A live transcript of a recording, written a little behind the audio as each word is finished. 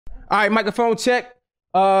All right, microphone check.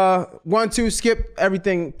 1, 2, skip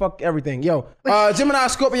everything. Fuck everything. Yo, Gemini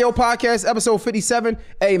Scorpio Podcast, episode 57.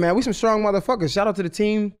 Hey, man, we some strong motherfuckers. Shout out to the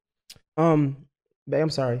team. Babe, I'm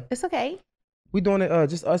sorry. It's okay. We doing it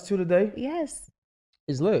just us two today? Yes.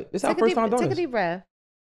 It's lit. This our first time doing this. Take a deep breath.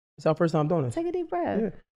 It's our first time doing this. Take a deep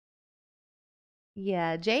breath.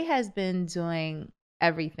 Yeah, Jay has been doing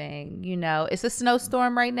everything. You know, it's a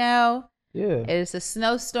snowstorm right now. Yeah. It's a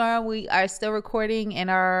snowstorm. We are still recording and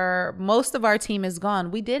most of our team is gone.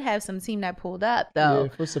 We did have some team that pulled up though.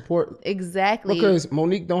 Yeah, for support. Exactly. Because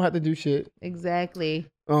Monique don't have to do shit. Exactly.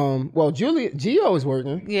 Well, Gio is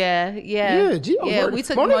working. Yeah. Gio working. We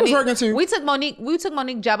took Monique was working too. We took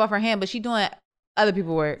Monique's job off her hand, but she doing other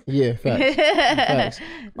people work. Yeah, facts.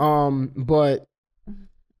 But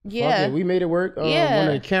yeah, we made it work. One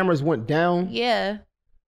of the cameras went down. Yeah.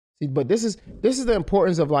 But this is the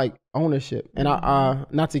importance of like ownership, and I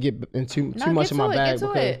not to get into too much of my bag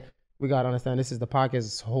because we gotta understand this is the podcast,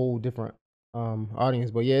 it's a whole different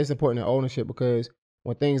audience. But yeah, it's important to ownership because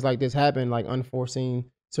when things like this happen, like unforeseen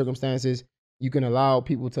circumstances, you can allow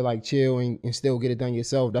people to like chill and still get it done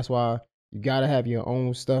yourself. That's why you gotta have your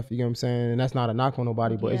own stuff. You know what I'm saying? And that's not a knock on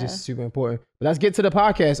nobody, but it's just super important. But let's get to the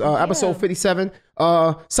podcast. Episode 57.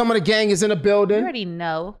 Some of the gang is in the building. You already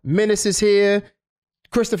know. Menace is here.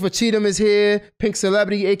 Christopher Cheatham is here. Pink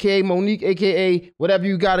Celebrity, aka Monique, aka whatever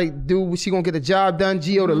you gotta do. She gonna get the job done.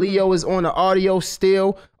 Gio the Leo is on the audio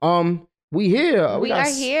still. We here. We are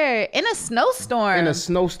here in a snowstorm.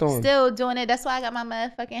 Still doing it. That's why I got my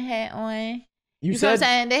motherfucking hat on. You know what I'm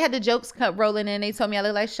saying? They had the jokes rolling in. They told me I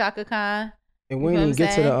look like Shaka Khan. And we didn't even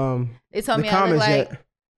get to the They told me I look like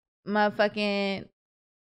motherfucking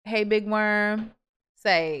Hey Big Worm.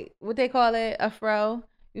 Say what they call it, a fro.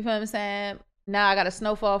 You feel what I'm saying? Now I got a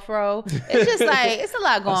snowfall fro. It's just like it's a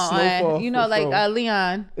lot going on. You know, like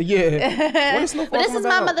Leon. Yeah. What is snowfall? But this is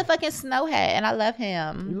my motherfucking snow hat, and I love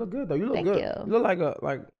him. You look good though. You look good. You look like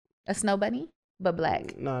a snow bunny, but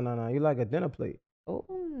black. No. You like a dinner plate. Oh.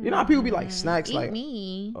 You know how people be like snacks, Eat like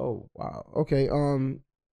me. Oh wow. Okay.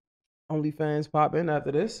 OnlyFans pop in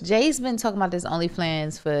after this. Jay's been talking about this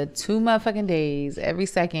OnlyFans for 2 motherfucking days. Every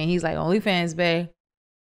second he's like OnlyFans, babe.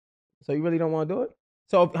 So you really don't want to do it?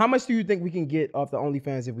 So how much do you think we can get off the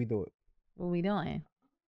OnlyFans if we do it? What we doing?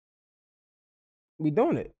 We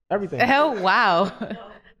doing it. Everything. Oh, wow.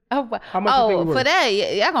 Oh, wow. How much you think we for that,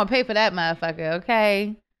 y'all gonna pay for that motherfucker,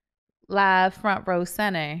 okay? Live front row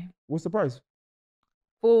center. What's the price?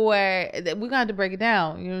 We're gonna have to break it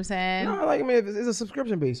down. You know what I'm saying? No, like I mean, it's a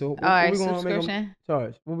subscription base. So all right, subscription.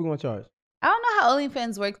 Charge. What we gonna charge? I don't know how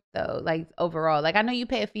OnlyFans works though, like overall. Like I know you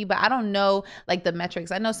pay a fee, but I don't know like the metrics.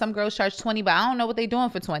 I know some girls charge 20, but I don't know what they doing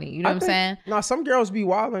for 20. You know what I'm saying? Nah, some girls be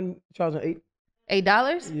wild and charging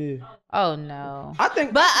 $8. Yeah. Oh no. I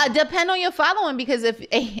think, but depend on your following because if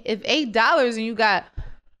 $8 and you got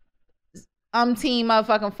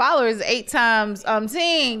motherfucking followers, 8 times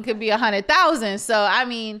could be 100,000. So I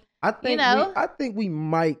mean, I think I think we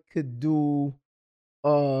could do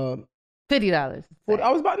 $50. I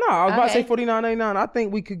was about to say $49.99. I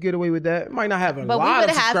think we could get away with that. Might not have a lot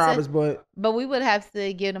of subscribers, but we would have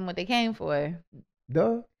to give them what they came for.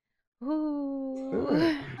 Duh.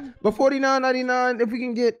 Ooh. But $49.99, if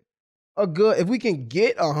we can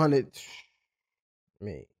get 100,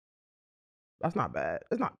 man, that's not bad.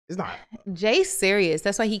 It's not. Jay's serious.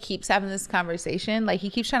 That's why he keeps having this conversation. Like he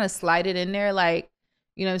keeps trying to slide it in there, like.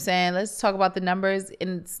 You know what I'm saying? Let's talk about the numbers.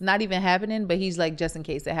 And it's not even happening, but he's like, just in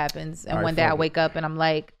case it happens. And one day I wake up and I'm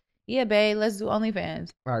like, yeah, babe, let's do OnlyFans.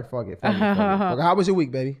 All right, fuck it. How was your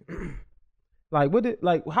week, baby? How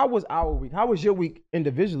was our week? How was your week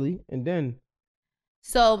individually? And then.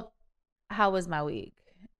 So, how was my week?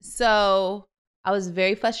 So, I was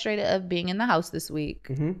very frustrated of being in the house this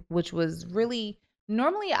week, which was really.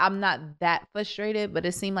 Normally, I'm not that frustrated, but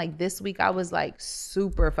it seemed like this week I was like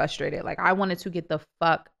super frustrated. Like I wanted to get the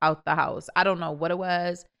fuck out the house. I don't know what it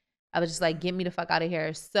was. I was just like, get me the fuck out of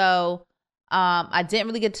here. So I didn't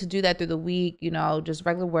really get to do that through the week, you know, just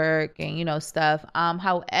regular work and, you know, stuff.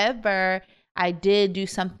 However, I did do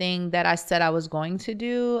something that I said I was going to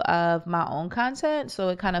do of my own content. So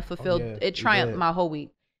it kind of fulfilled, it triumphed my whole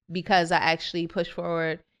week because I actually pushed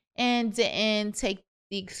forward and didn't take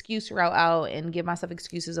the excuse route out and give myself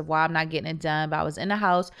excuses of why I'm not getting it done. But I was in the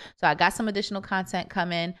house, so I got some additional content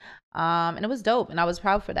coming, and it was dope, and I was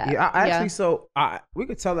proud for that. Yeah, we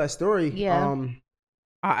could tell that story. Yeah.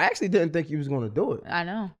 I actually didn't think you was gonna do it. I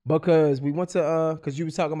know. Because we went to because you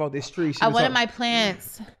was talking about this tree. I wanted my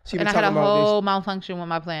plants, and I had a whole malfunction with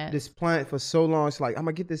my plant. This plant for so long. It's like I'm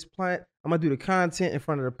gonna get this plant. I'm gonna do the content in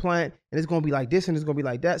front of the plant, and it's gonna be like this, and it's gonna be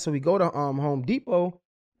like that. So we go to Home Depot.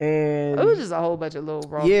 And it was just a whole bunch of little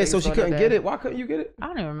wrong things. So she couldn't get it. Why couldn't you get it? I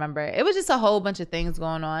don't even remember. It was just a whole bunch of things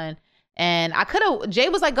going on. And I could have, Jay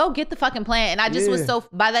was like, go get the fucking plant. And I just was so,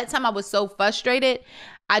 by that time I was so frustrated.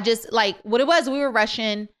 I just like, what it was, we were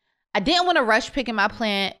rushing. I didn't want to rush picking my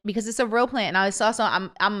plant because it's a real plant. And I saw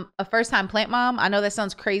I'm a first time plant mom. I know that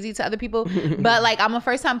sounds crazy to other people, but like I'm a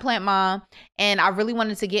first time plant mom and I really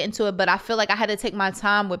wanted to get into it. But I feel like I had to take my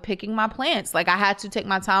time with picking my plants. Like I had to take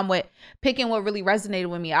my time with picking what really resonated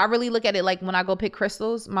with me. I really look at it like when I go pick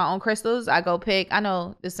crystals, my own crystals, I go pick, I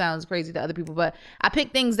know this sounds crazy to other people, but I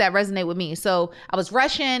pick things that resonate with me. So I was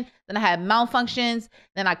rushing. Then I had malfunctions.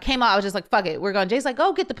 Then I came out. I was just like, fuck it. We're going. Jay's like,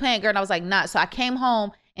 go get the plant, girl. And I was like, nah. So I came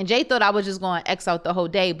home. And Jay thought I was just going to X out the whole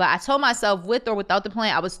day. But I told myself with or without the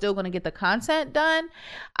plan, I was still going to get the content done.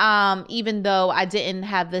 Even though I didn't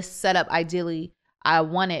have this setup ideally I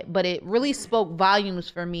wanted. But it really spoke volumes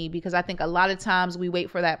for me because I think a lot of times we wait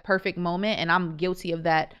for that perfect moment. And I'm guilty of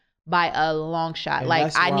that by a long shot. And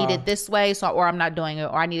like I need it this way, or I'm not doing it.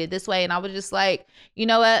 Or I need it this way. And I was just like, you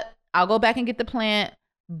know what? I'll go back and get the plant.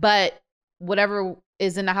 But whatever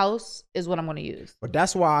is in the house is what I'm going to use. But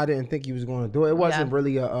that's why I didn't think he was going to do it. It wasn't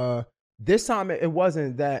really this time it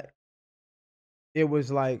wasn't that. It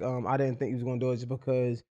was like I didn't think he was going to do it just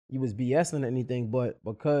because he was BSing or anything, but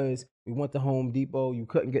because we went to Home Depot, you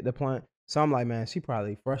couldn't get the plant. So I'm like, man, she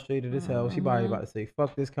probably frustrated as hell. She probably about to say,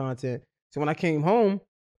 fuck this content. So when I came home,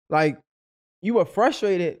 like, you were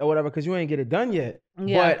frustrated or whatever because you ain't get it done yet.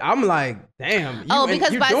 Yeah. But I'm like, damn.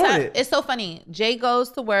 Because by the time, it's so funny. Jay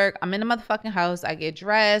goes to work. I'm in the motherfucking house. I get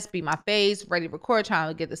dressed, beat my face, ready to record, trying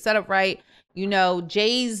to get the setup right. You know,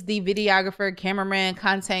 Jay's the videographer, cameraman,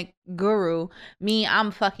 content guru. Me,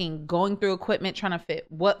 I'm fucking going through equipment, trying to fit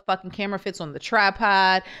what fucking camera fits on the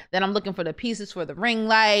tripod. Then I'm looking for the pieces for the ring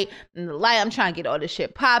light and the light. I'm trying to get all this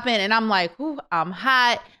shit popping. And I'm like, ooh, I'm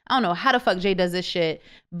hot. I don't know how the fuck Jay does this shit.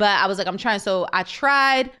 But I was like, I'm trying. So I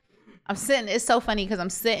tried. I'm sitting. It's so funny because I'm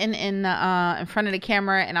sitting in front of the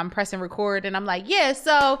camera and I'm pressing record. And I'm like, yeah,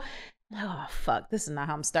 so... oh, fuck. This is not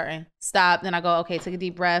how I'm starting. Stop. Then I go, okay, take a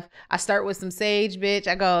deep breath. I start with some sage, bitch.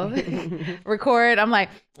 I go record. I'm like,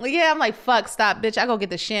 well, yeah. I'm like, fuck, stop, bitch. I go get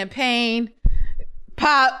the champagne.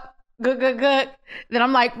 Pop. Good. Then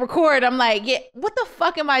I'm like, record. I'm like, yeah, what the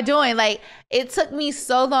fuck am I doing? Like, it took me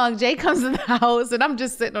so long. Jay comes in the house and I'm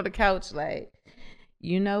just sitting on the couch like,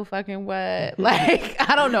 you know fucking what? Like,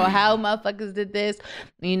 I don't know how motherfuckers did this,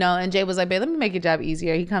 you know, and Jay was like, babe, let me make your job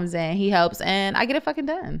easier. He comes in, he helps, and I get it fucking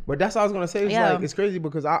done. But that's what I was going to say. It's like, it's crazy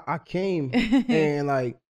because I came and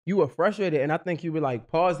like, you were frustrated and I think you were like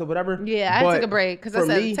paused or whatever. Yeah, I took a break because I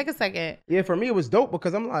said, take a second. Yeah, for me, it was dope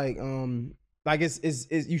because I'm like it's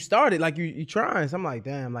you started, like you trying. So I'm like,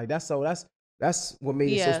 damn, like that's what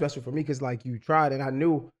made it so special for me because like you tried and I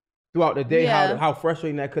knew throughout the day how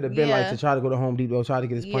frustrating that could have been, like to try to go to Home Depot, try to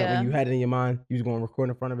get this plant when you had it in your mind, you was going to record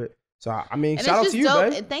in front of it. So I mean, and shout out to you,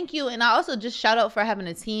 babe. Thank you. And I also just shout out for having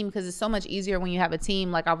a team because it's so much easier when you have a team.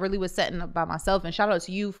 Like I really was setting up by myself, and shout out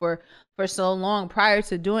to you for so long prior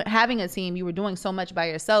to having a team. You were doing so much by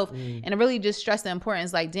yourself, and it really just stressed the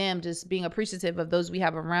importance. Like, damn, just being appreciative of those we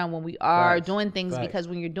have around when we are doing things. Because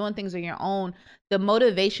when you're doing things on your own, the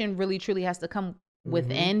motivation really truly has to come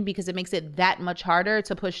within because it makes it that much harder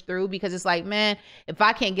to push through because it's like, man, if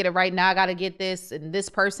I can't get it right now, I got to get this and this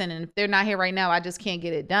person, and if they're not here right now, I just can't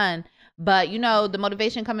get it done. But you know, the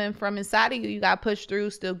motivation coming from inside of you got to push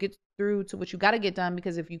through, still get through to what you got to get done,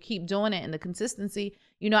 because if you keep doing it and the consistency,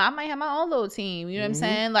 you know, I might have my own little team, you know what I'm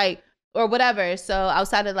saying, like, or whatever. So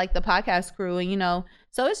outside of like the podcast crew, and you know,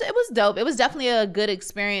 so it was dope. It was definitely a good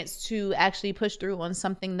experience to actually push through on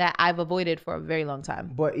something that I've avoided for a very long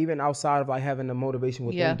time. But even outside of like having the motivation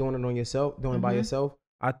within doing it on yourself, doing it by yourself,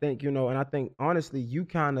 I think, you know, and I think honestly, you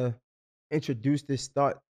kind of introduced this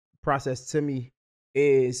thought process to me,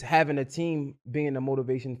 is having a team being the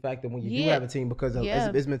motivation factor when you do have a team, because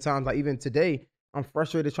it's been times like even today, I'm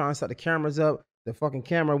frustrated trying to set the cameras up. The fucking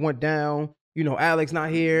camera went down. You know, Alex not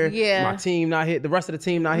here. Yeah. My team not here. The rest of the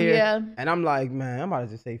team not here. Yeah. And I'm like, man, I'm about to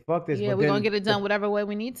just say, fuck this. Yeah, we're going to get it done whatever way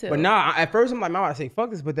we need to. But nah, at first I'm like, man, I'm about to say,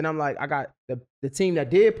 fuck this. But then I'm like, I got the team that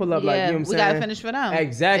did pull up, like, you know what I'm saying? We got to finish for them.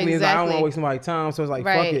 Exactly. It's like, I don't want to waste somebody's time. So it's like,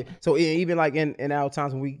 fuck it. So even like in our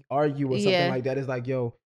times when we argue or something like that, it's like,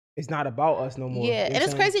 yo, it's not about us no more. Yeah. You know and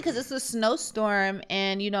it's crazy because it's a snowstorm,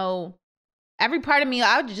 and, you know, every part of me,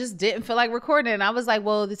 I just didn't feel like recording. And I was like,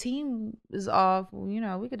 well, the team is off. You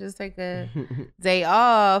know, we could just take a day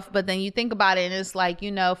off. But then you think about it, and it's like,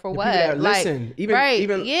 you know, for the what? People that listen, even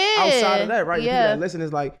outside of that, right? The people that listen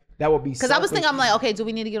is like, that would be because I was thinking, I'm like, okay, do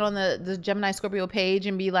we need to get on the Gemini Scorpio page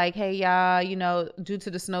and be like, hey, y'all, you know, due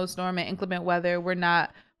to the snowstorm and inclement weather, we're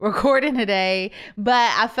not recording today.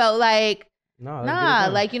 But I felt like,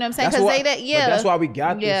 like, you know what I'm saying? Because that's why we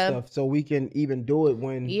got this stuff, so we can even do it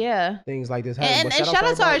when things like this happen. And shout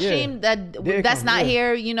out to our team that's not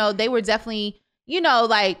here. You know, they were definitely, you know,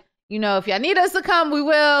 like, you know, if y'all need us to come, we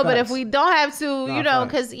will. Facts. But if we don't have to, you know,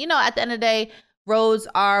 because, you know, at the end of the day, roads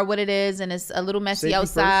are what it is, and it's a little messy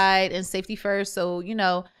outside and safety first. So, you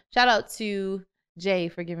know, shout out to Jay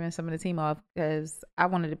for giving some of the team off, because I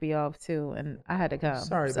wanted to be off too, and I had to come.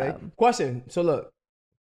 Sorry, babe. Question. So look,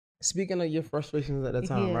 speaking of your frustrations at the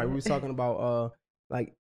time, right? We were talking about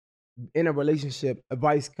like in a relationship,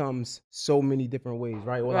 advice comes so many different ways,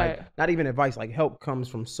 right? Or like not even advice, like help comes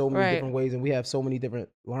from so many different ways, and we have so many different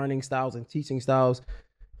learning styles and teaching styles.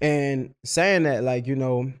 And saying that, like, you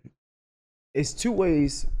know, it's two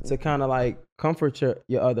ways to kind of like comfort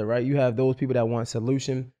your other, right? You have those people that want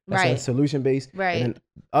solution, that's solution based, and then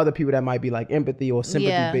other people that might be like empathy or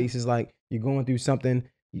sympathy based. Is like you're going through something,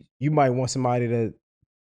 you might want somebody to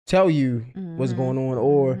tell you what's going on,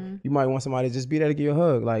 or you might want somebody to just be there to give you a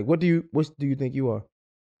hug. Like, what do you think you are?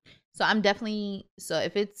 So I'm definitely, so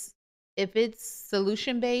if it's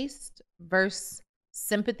solution based versus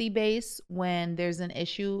sympathy based, when there's an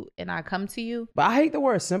issue and I come to you. But I hate the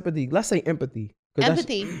word sympathy. Let's say empathy.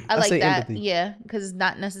 Empathy. I like that. Empathy. Yeah, because it's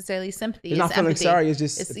not necessarily sympathy. It's not feeling sorry. It's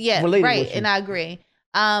just related right. With you. And I agree.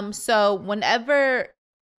 So whenever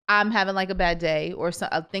I'm having like a bad day or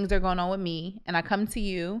things are going on with me, and I come to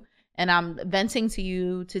you and I'm venting to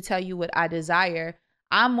you to tell you what I desire,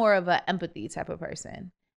 I'm more of an empathy type of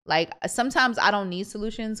person. Like sometimes I don't need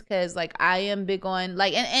solutions, because like I am big on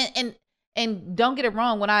like, and don't get it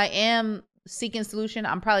wrong, when I am seeking solution,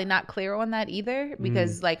 I'm probably not clear on that either,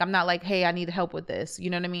 because like I'm not like, hey, I need help with this, you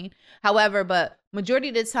know what I mean? However, but majority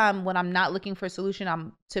of the time when I'm not looking for a solution,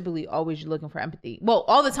 I'm typically always looking for empathy. Well,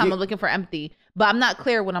 all the time I'm looking for empathy, but I'm not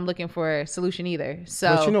clear when I'm looking for a solution either.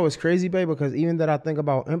 So, but you know what's crazy, babe? Because even that I think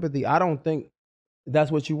about empathy, I don't think that's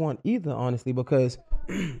what you want either, honestly, because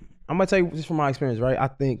I'm gonna tell you just from my experience, right? I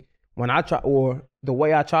think when I try, or the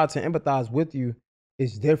way I try to empathize with you,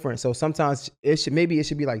 it's different. So sometimes it should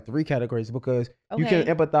be like 3 categories, because you can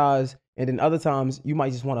empathize, and then other times you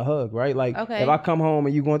might just want a hug, right? Like if I come home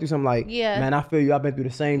and you going through something, like, man, I feel you, I've been through the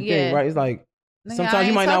same thing, right? It's like sometimes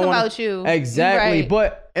you might not want about you. Exactly. Right.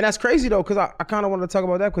 But, and that's crazy though, because I kind of want to talk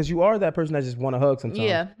about that, because you are that person that just want to hug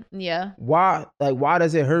sometimes. Yeah. Why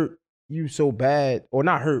does it hurt you so bad, or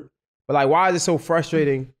not hurt, but like why is it so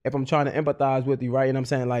frustrating if I'm trying to empathize with you, right? And I'm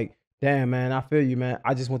saying like, damn, man, I feel you, man.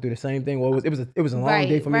 I just went through the same thing. Well, it was a long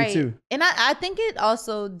day for me too. And I think it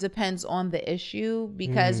also depends on the issue,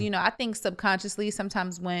 because, you know, I think subconsciously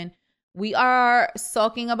sometimes when we are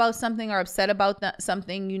sulking about something or upset about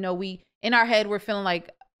something, you know, in our head, we're feeling like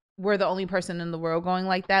we're the only person in the world going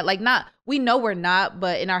like that. Like we know we're not,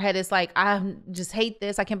 but in our head, it's like, I just hate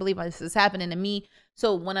this. I can't believe this is happening to me.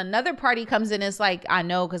 So when another party comes in, it's like, I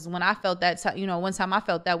know, because when I felt that, you know, one time I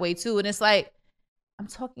felt that way too. And it's like, I'm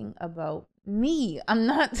talking about me. I'm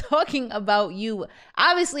not talking about you.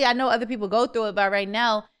 Obviously, I know other people go through it, but right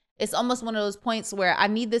now, it's almost one of those points where I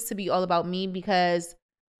need this to be all about me, because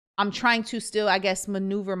I'm trying to still, I guess,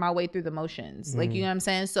 maneuver my way through the motions. Like, you know what I'm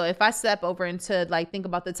saying? So if I step over into like, think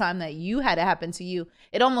about the time that you had it happen to you,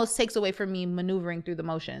 it almost takes away from me maneuvering through the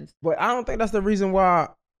motions. But I don't think that's the reason why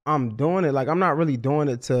I'm doing it. Like, I'm not really doing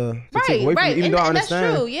it to take away from you, even though I understand.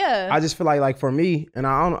 That's true, yeah. I just feel like for me, and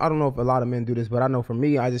I don't know if a lot of men do this, but I know for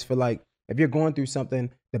me, I just feel like if you're going through something,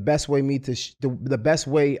 the best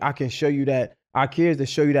way I can show you that I care is to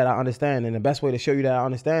show you that I understand, and the best way to show you that I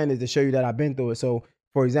understand is to show you that I've been through it. So,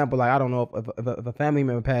 for example, like I don't know if a family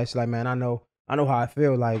member passed, like, man, I know how I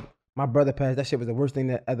feel. Like my brother passed, that shit was the worst thing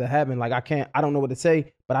that ever happened. Like I don't know what to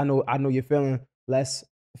say, but I know you're feeling less.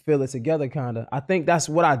 Feel it together, kind of. I think that's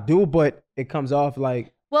what I do, but it comes off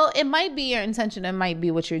like, well, it might be your intention, it might be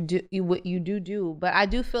what you do, but I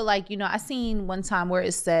do feel like, you know, I seen one time where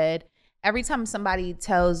it said every time somebody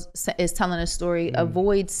is telling a story,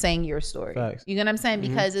 avoid saying your story. Facts. You know what I'm saying?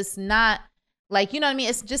 Because it's not like, you know what I mean,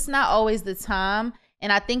 it's just not always the time.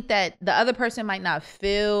 And I think that the other person might not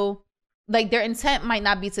feel like, their intent might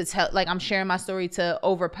not be to tell, like, I'm sharing my story to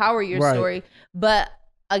overpower your story, but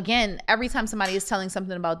again, every time somebody is telling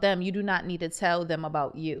something about them, you do not need to tell them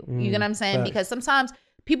about you. You know what I'm saying? Facts. Because sometimes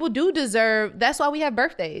people do deserve, that's why we have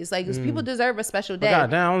birthdays. Like, people deserve a special day. God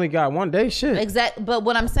damn, I only got one day, shit. Exactly. But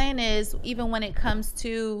what I'm saying is, even when it comes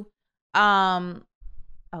to,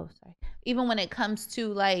 even when it comes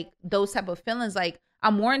to like those type of feelings, like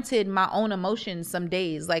I'm warranted my own emotions some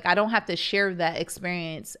days. Like I don't have to share that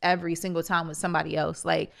experience every single time with somebody else.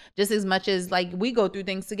 Like just as much as like we go through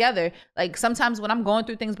things together. Like sometimes when I'm going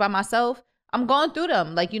through things by myself, I'm going through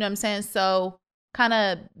them. Like, you know what I'm saying? So kind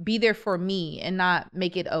of be there for me and not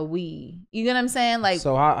make it a we. You get what I'm saying? Like,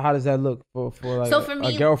 so how does that look for like so for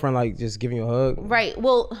me, a girlfriend, like just giving you a hug? Right.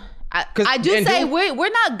 Well, I do say we're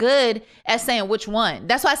not good at saying which one.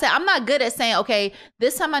 That's why I say I'm not good at saying, okay,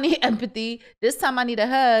 this time I need empathy, this time I need a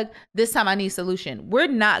hug, this time I need solution. We're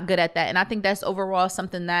not good at that. And I think that's overall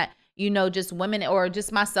something that, you know, just women or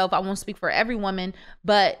just myself, I won't speak for every woman,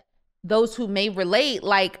 but those who may relate,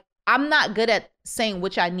 like, I'm not good at saying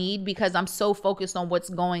which I need because I'm so focused on what's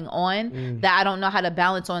going on that I don't know how to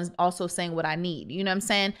balance on also saying what I need. You know what I'm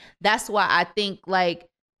saying? That's why I think, like,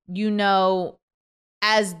 you know,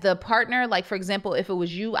 as the partner, like, for example, if it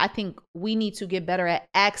was you, I think we need to get better at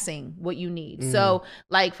asking what you need. So,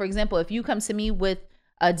 like, for example, if you come to me with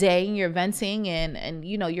a day and you're venting and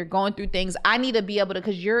you know, you're going through things, I need to be able to,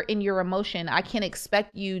 because you're in your emotion, I can't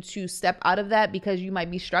expect you to step out of that because you might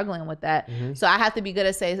be struggling with that. So I have to be good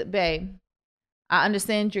at saying, babe, I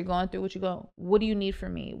understand you're going through what you go. What do you need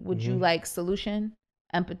from me? Would you like solution,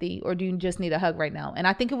 empathy, or do you just need a hug right now? And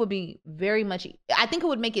I think it would be I think it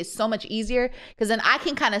would make it so much easier because then I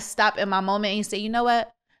can kind of stop in my moment and say, you know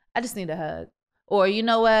what? I just need a hug. Or, you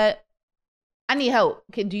know what? I need help.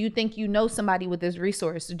 Do you think you know somebody with this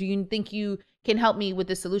resource? Do you think you can help me with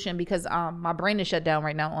this solution because my brain is shut down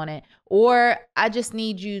right now on it? Or I just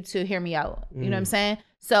need you to hear me out. You know what I'm saying?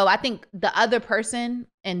 So I think the other person,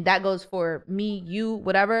 and that goes for me, you,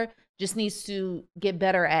 whatever, just needs to get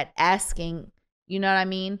better at asking. You know what I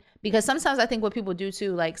mean? Because sometimes I think what people do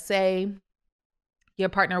too, like, say your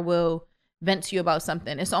partner will vent to you about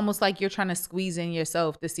something. It's almost like you're trying to squeeze in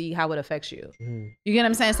yourself to see how it affects you. You get what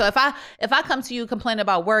I'm saying? So if I come to you complaining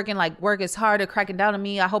about work and like work is hard or cracking down on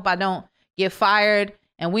me, I hope I don't get fired,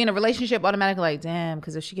 and we in a relationship, automatically like, damn,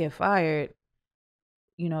 because if she get fired,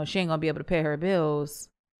 you know, she ain't gonna be able to pay her bills.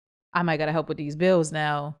 I might gotta help with these bills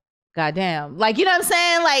now. Goddamn. Like, you know what I'm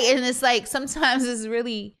saying? Like, and it's like, sometimes it's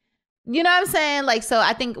really, you know what I'm saying? Like, so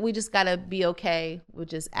I think we just gotta be okay with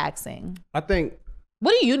just asking. I think,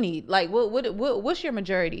 what do you need? Like, what's your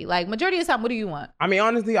majority? Like, majority of the time, what do you want? I mean,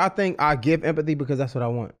 honestly, I think I give empathy because that's what I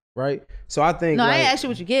want, right? So I think, no, I ain't ask you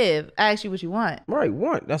what you give. I ask you what you want. Right,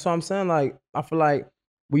 want. That's what I'm saying. Like, I feel like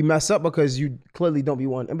we mess up because you clearly don't be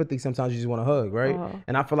wanting empathy. Sometimes you just want a hug, right?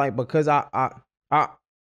 And I feel like because I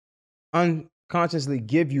unconsciously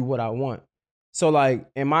give you what I want. So like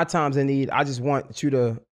in my times of need, I just want you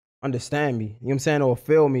to understand me. You know what I'm saying? Or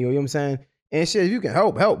feel me. Or you know what I'm saying? And shit, if you can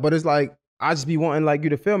help. But it's like, I just be wanting like you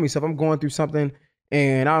to feel me. So if I'm going through something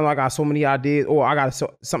and I don't know, I got so many ideas or I got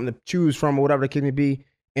something to choose from or whatever the case may be,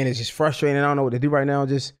 and it's just frustrating and I don't know what to do right now,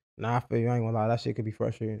 just, I feel you, I ain't gonna lie, that shit could be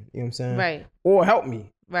frustrating. You know what I'm saying? Right. Or help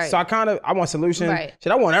me. Right. So I want solution. Right.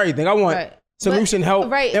 Shit, I want everything. I want solution, help,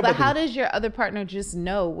 right, empathy. But how does your other partner just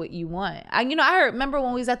know what you want? I remember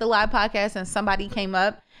when we was at the live podcast and somebody came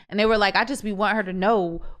up and they were like, I just be want her to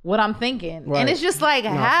know what I'm thinking. Right. And it's just like,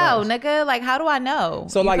 how, nigga? Like, how do I know?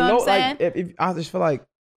 So, like, no, like, if I just feel like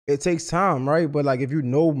it takes time, right? But, like, if you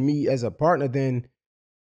know me as a partner, then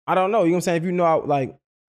I don't know. You know what I'm saying? If you know, like,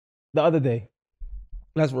 the other day,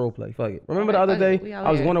 let's role play. Fuck it. Remember the other day,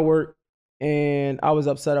 I was going to work and I was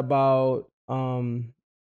upset about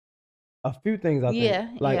a few things, I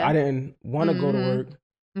think. Like, I didn't want to go to work.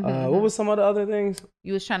 What was some of the other things?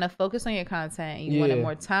 You was trying to focus on your content. You wanted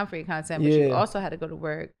more time for your content, but you also had to go to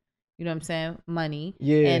work. You know what I'm saying? Money.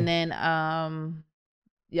 Yeah. And then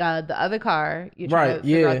the other car. You're trying to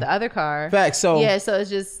figure out the other car. Facts. So so it's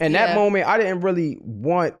just in that moment, I didn't really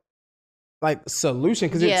want like solution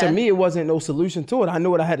because to me it wasn't no solution to it. I knew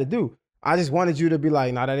what I had to do. I just wanted you to be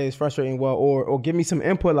like, nah, that is frustrating. Well, or give me some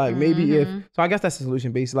input. Like maybe if, so I guess that's the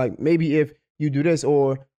solution based. Like maybe if you do this,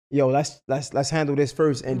 or yo, let's handle this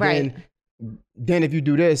first, and then if you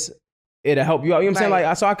do this, it'll help you out. You know what I'm saying?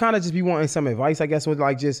 Like, so I kind of just be wanting some advice, I guess, with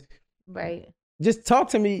like just talk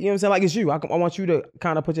to me. You know what I'm saying? Like it's you. I want you to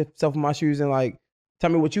kind of put yourself in my shoes and like tell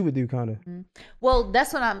me what you would do, kind of. Well,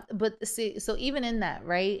 that's what but see, so even in that,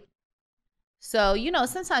 right? So, you know,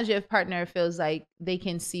 sometimes your partner feels like they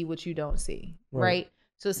can see what you don't see, right?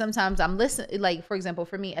 So sometimes I'm listening, like, for example,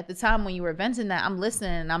 for me, at the time when you were venting that, I'm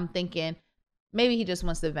listening and I'm thinking, maybe he just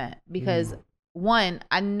wants to vent. Because, one,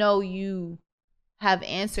 I know you have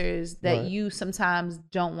answers that you sometimes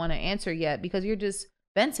don't want to answer yet because you're just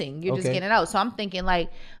venting. You're just getting it out. So I'm thinking,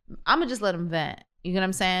 like, I'm going to just let him vent. You know what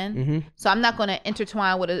I'm saying? So I'm not going to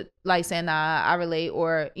intertwine with it, like, saying, nah, I relate.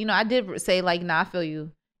 Or, you know, I did say, like, nah, I feel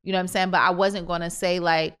you. You know what I'm saying? But I wasn't going to say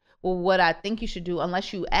like, well, what I think you should do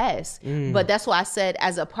unless you ask. But that's why I said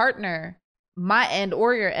as a partner, my end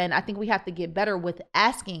or your end, I think we have to get better with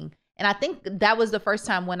asking. And I think that was the first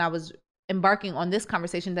time when I was embarking on this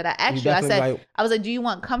conversation that I asked you. I said, I was like, do you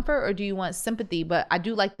want comfort or do you want sympathy? But I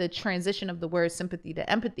do like the transition of the word sympathy to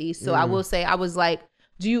empathy. So I will say, I was like,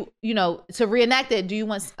 do you know, to reenact it, do you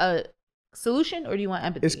want a solution or do you want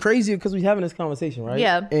empathy? It's crazy because we're having this conversation, right?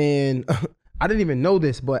 Yeah. And I didn't even know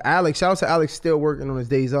this, but Alex, shout out to Alex, still working on his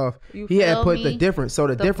days off. He had put the difference. So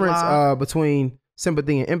the difference between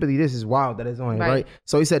sympathy and empathy, this is wild that it's on here, right?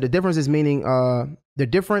 So he said the difference is meaning, the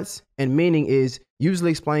difference in meaning is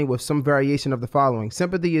usually explained with some variation of the following.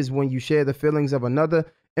 Sympathy is when you share the feelings of another.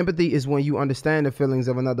 Empathy is when you understand the feelings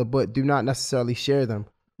of another, but do not necessarily share them.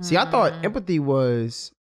 See, I thought empathy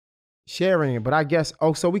was sharing it, but I guess,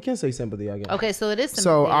 so we can say sympathy, I guess. Okay, so it is sympathy.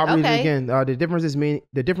 So I'll read it again. The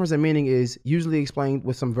difference in meaning is usually explained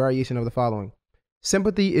with some variation of the following.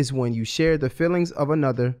 Sympathy is when you share the feelings of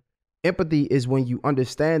another. Empathy is when you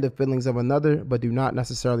understand the feelings of another, but do not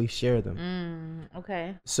necessarily share them.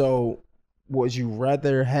 Okay. So would you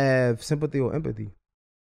rather have sympathy or empathy?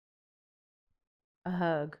 A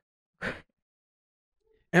hug.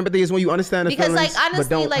 Empathy is when you understand the feelings, like, honestly, but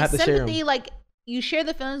don't like, have to share them. sympathy, like, you share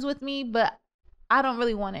the feelings with me, but I don't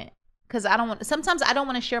really want it. Because sometimes I don't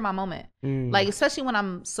want to share my moment. Like, especially when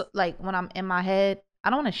I'm when I'm in my head, I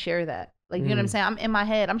don't want to share that. Like, you know what I'm saying? I'm in my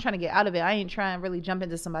head. I'm trying to get out of it. I ain't trying to really jump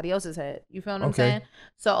into somebody else's head. You feel what I'm saying?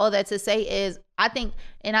 So all that to say is, I think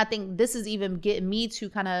this is even getting me to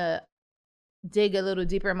kind of dig a little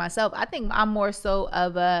deeper in myself. I think I'm more so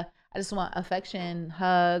of I just want affection,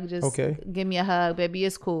 hug, just give me a hug, baby,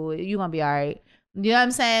 it's cool. You gonna be all right. You know what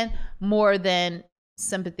I'm saying? More than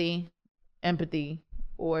sympathy, empathy,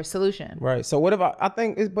 or solution. Right. So what if I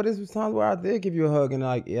think it's times where I did give you a hug and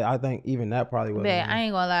like, I think even that probably wasn't. Babe, I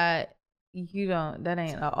ain't gonna lie. That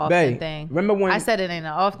ain't an often thing. Remember when I said it ain't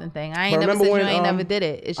an often thing. I ain't never said you ain't never did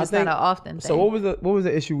it. It's just not an often thing. So what was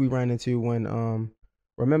the issue we ran into when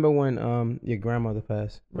remember when your grandmother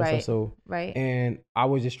passed? Right. Right. And I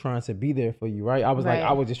was just trying to be there for you, right? I was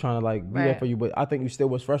I was just trying to be there for you, but I think you still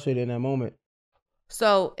was frustrated in that moment.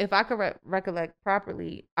 So if I could recollect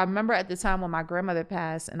properly, I remember at the time when my grandmother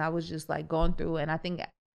passed and I was just like going through, and I think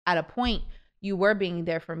at a point you were being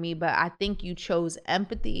there for me, but I think you chose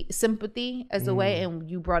sympathy as a way, and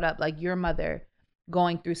you brought up like your mother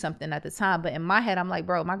going through something at the time. But in my head, I'm like,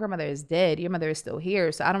 bro, my grandmother is dead. Your mother is still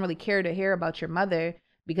here. So I don't really care to hear about your mother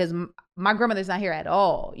because my grandmother's not here at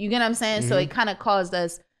all. You get what I'm saying? So it kind of caused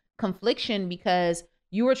us confliction because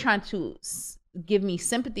you were trying to give me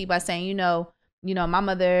sympathy by saying, you know, my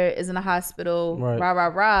mother is in a hospital, rah, rah,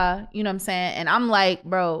 rah. You know what I'm saying? And I'm like,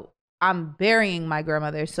 bro, I'm burying my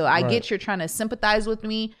grandmother. So I get you're trying to sympathize with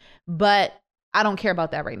me, but I don't care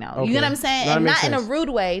about that right now. You get what I'm saying? And not in a rude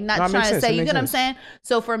way, not trying to say, you get what I'm saying?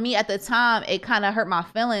 So for me at the time, it kind of hurt my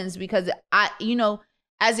feelings because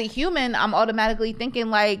as a human, I'm automatically thinking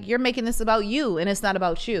like, you're making this about you and it's not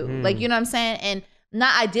about you. Like, you know what I'm saying? And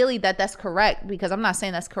not ideally that's correct, because I'm not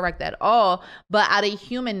saying that's correct at all, but out of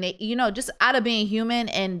human, just out of being human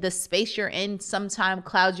and the space you're in sometimes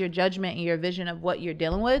clouds your judgment and your vision of what you're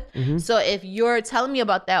dealing with. So if you're telling me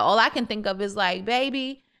about that, all I can think of is like,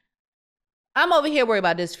 baby, I'm over here worried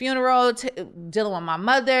about this funeral, dealing with my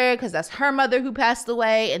mother because that's her mother who passed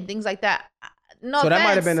away and things like that. No, so that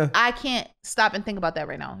might have been I can't stop and think about that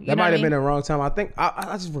right now. That might have been a wrong time. I think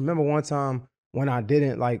I just remember one time when I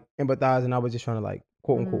didn't like empathize and I was just trying to like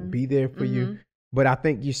quote unquote be there for you. But I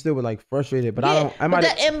think you still were like frustrated. But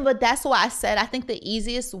but that's why I said I think the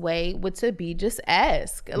easiest way would to be just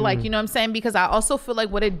ask. Like, you know what I'm saying? Because I also feel like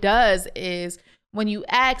what it does is when you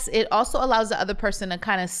ask, it also allows the other person to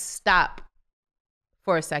kind of stop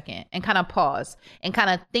for a second and kind of pause and kind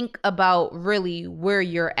of think about really where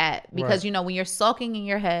you're at. Because, when you're sulking in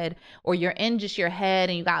your head or you're in just your head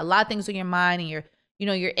and you got a lot of things on your mind and you're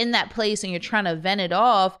in that place and you're trying to vent it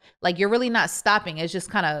off, like you're really not stopping. It's just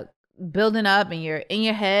kind of building up and you're in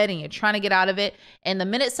your head and you're trying to get out of it. And the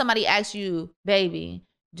minute somebody asks you, baby,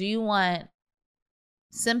 do you want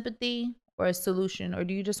sympathy or a solution, or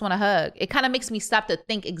do you just want a hug? It kind of makes me stop to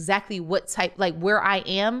think exactly what type, like where I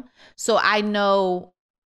am, so I know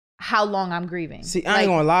how long I'm grieving. See, I ain't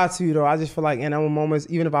gonna lie to you though. I just feel like in those moments,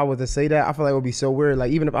 even if I was to say that, I feel like it would be so weird.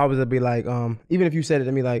 Like even if I was to be like, even if you said it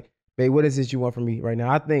to me like, babe, what is this you want from me right now?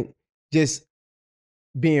 I think just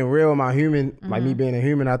being real, my human, like me being a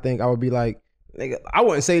human, I think I would be like, nigga, I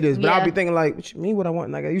wouldn't say this, but I'd be thinking like, what you mean what I want?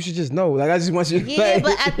 Like, you should just know. Like, I just want you to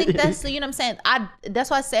but I think that's, you know what I'm saying? That's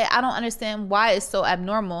why I say I don't understand why it's so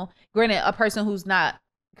abnormal. Granted, a person who's not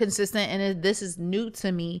consistent, and this is new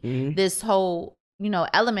to me, this whole,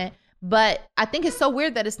 element. But I think it's so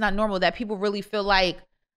weird that it's not normal, that people really feel like,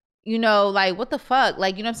 like, what the fuck?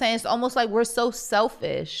 Like, you know what I'm saying? It's almost like we're so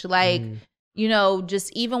selfish. Like,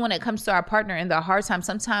 just even when it comes to our partner in the hard time,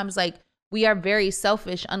 sometimes like we are very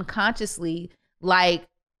selfish unconsciously. Like,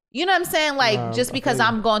 you know what I'm saying? Like, just because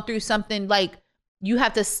I'm going through something, like, you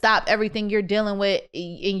have to stop everything you're dealing with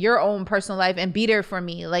in your own personal life and be there for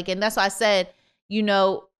me. Like, and that's why I said, you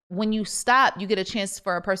know, when you stop, you get a chance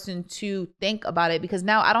for a person to think about it, because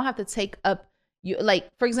now I don't have to take up you. Like,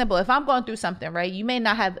 for example, if I'm going through something, right, you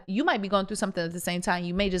might be going through something at the same time.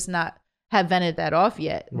 You may just not have vented that off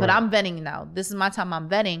yet, but I'm venting now. This is my time. I'm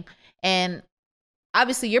venting. And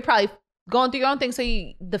obviously you're probably going through your own thing. So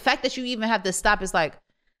the fact that you even have to stop is like,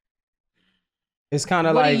 it's kind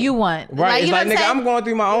of like, like, what do you want? Right. Like, it's like, nigga, I'm going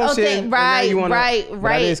through my own shit. Right.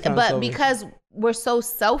 But selfish. Because we're so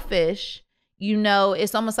selfish, you know,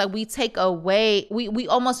 it's almost like we take away, we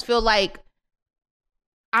almost feel like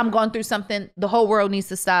I'm going through something, the whole world needs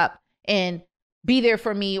to stop and be there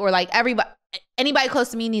for me, or like anybody close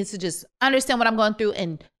to me needs to just understand what I'm going through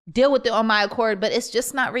and deal with it on my accord. But it's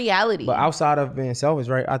just not reality. But outside of being selfish,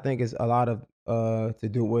 right, I think it's a lot of to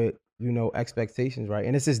do with, you know, expectations, right?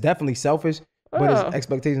 And this is definitely selfish, but it's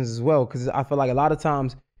expectations as well, because I feel like a lot of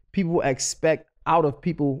times people expect out of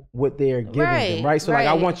people what they're giving them, right? So like,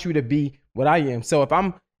 I want you to be what I am. So if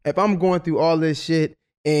I'm going through all this shit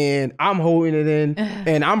and I'm holding it in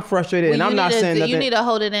and I'm frustrated and I'm not saying nothing. You need to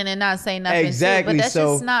hold it in and not say nothing. Exactly. Too, but that's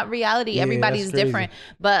just not reality. Yeah, everybody's different.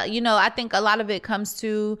 But, you know, I think a lot of it comes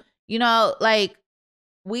to, you know, like,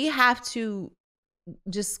 we have to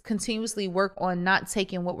just continuously work on not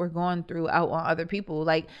taking what we're going through out on other people.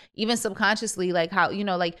 Like, even subconsciously, like how, you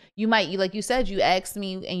know, like you like you said, you asked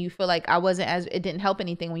me and you feel like it didn't help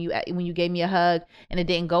anything when you gave me a hug and it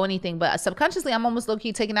didn't go anything. But subconsciously, I'm almost low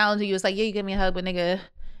key taking out into you. It's like, yeah, you gave me a hug, but nigga,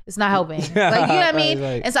 it's not helping. Like, you know what I mean?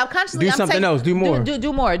 Like, and subconsciously, do something else, do more.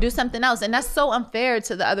 Do more, do something else. And that's so unfair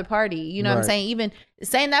to the other party. You know what I'm saying? Even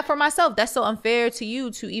saying that for myself, that's so unfair to you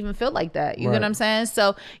to even feel like that. You know what I'm saying?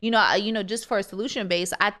 So, you know, just for a solution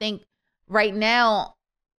base, I think right now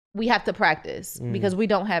we have to practice because we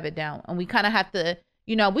don't have it down. And we kind of have to,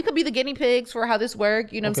 you know, we could be the guinea pigs for how this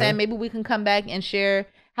works. You know what I'm saying? Maybe we can come back and share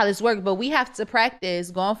how this works, but we have to practice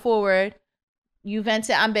going forward. You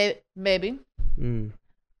vented, I'm baby.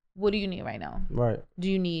 What do you need right now? Right.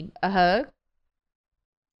 Do you need a hug,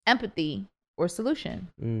 empathy, or solution?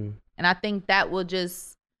 And I think that will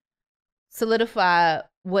just solidify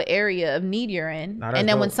what area of need you're in. And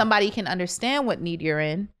then when somebody can understand what need you're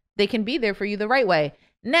in, they can be there for you the right way.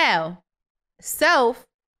 Now, self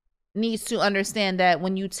needs to understand that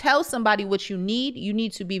when you tell somebody what you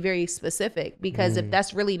need to be very specific, because if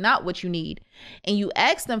that's really not what you need and you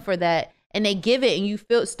ask them for that and they give it and you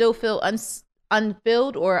still feel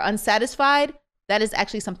unfilled or unsatisfied, that is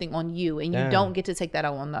actually something on you, and you don't get to take that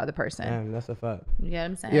out on the other person. Damn, that's a fact. You know what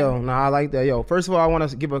I'm saying? Yo, I like that. Yo, first of all, I want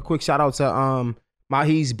to give a quick shout out to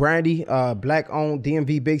Mahees Brandy, black owned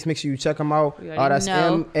DMV Bigs. Make sure you check them out. That's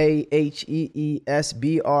MAHEES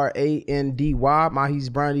BRANDY.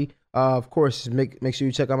 Mahees Brandy. Of course, make sure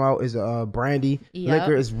you check them out. Is brandy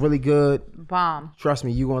liquor is really good. Bomb. Trust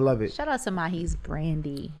me, you gonna love it. Shout out to Mahees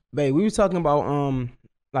Brandy. Babe, we were talking about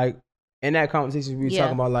like in that conversation we were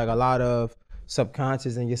talking about like a lot of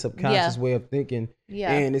subconscious and your subconscious way of thinking.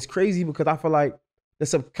 Yeah. And it's crazy because I feel like the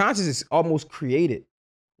subconscious is almost created,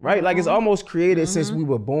 right? Like it's almost created since we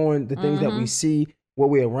were born. The things that we see, what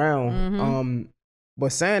we're around.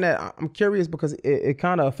 But saying that, I'm curious because it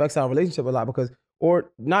kind of affects our relationship a lot because.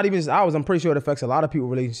 Or not even just ours. I'm pretty sure it affects a lot of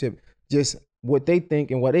people's relationship. Just what they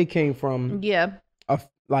think and what they came from. Yeah.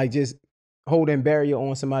 Like just holding barrier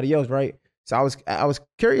on somebody else, right? So I was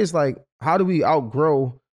curious, like, how do we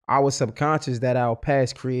outgrow our subconscious that our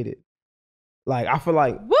past created? Like, I feel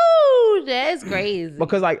like, woo, that's crazy.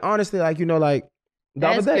 Because, like, honestly, like, you know, like the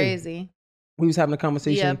other day, crazy. We was having a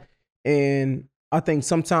conversation, and I think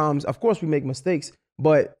sometimes, of course, we make mistakes,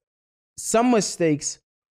 but some mistakes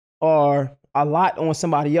are a lot on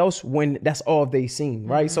somebody else when that's all they've seen,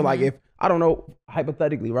 right? So like if, I don't know,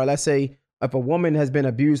 hypothetically, right? Let's say if a woman has been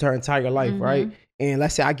abused her entire life, right? And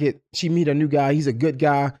let's say she meet a new guy, he's a good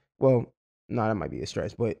guy. Well, no, that might be a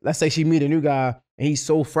stretch, but let's say she meet a new guy and he's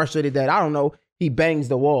so frustrated that, I don't know, he bangs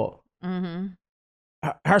the wall.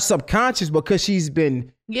 Her subconscious, because she's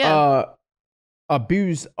been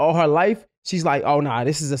abused all her life, she's like, oh, nah,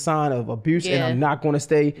 this is a sign of abuse and I'm not going to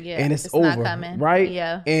stay and it's over, not coming. Right?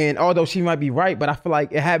 Yeah. And although she might be right, but I feel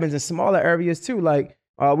like it happens in smaller areas too. Like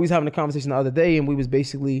we was having a conversation the other day and we was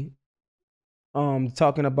basically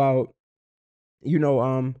talking about, you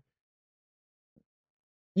know,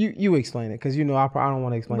 you explain it because, you know, I don't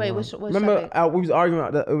want to explain it. Wait, remember we was arguing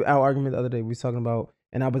our argument the other day. We was talking about,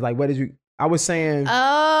 and I was like, I was saying.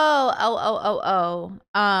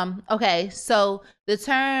 Okay. So the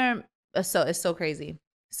term, so it's so crazy.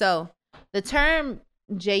 So the term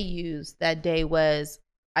Jay used that day was,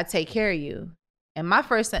 I take care of you. And my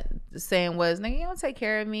first saying was, nigga, you don't take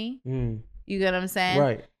care of me. You get what I'm saying?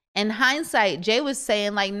 Right. In hindsight, Jay was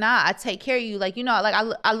saying like, nah, I take care of you. Like, you know, like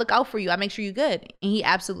I look out for you. I make sure you're good. And he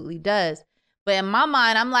absolutely does. But in my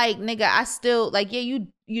mind, I'm like, nigga, I still like, yeah,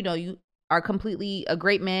 you know, you are completely a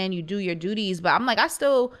great man. You do your duties. But I'm like, I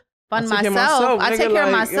still fund myself. I take care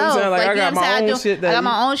of myself. You know like, I got my own shit. I got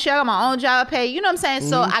my own shit. I got my own job I pay. You know what I'm saying?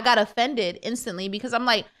 So I got offended instantly because I'm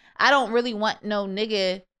like, I don't really want no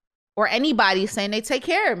nigga or anybody saying they take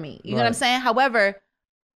care of me. You know what I'm saying? However,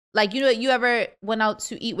 like, you know, you ever went out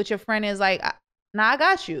to eat with your friend and is like, nah, I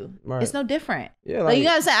got you. Right. It's no different. Yeah, like, you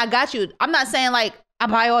know what I'm saying? I got you. I'm not saying like I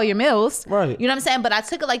buy all your meals. Right. You know what I'm saying? But I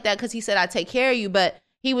took it like that because he said I take care of you. But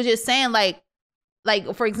he was just saying like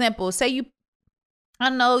for example, say you, I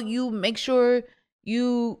don't know, you make sure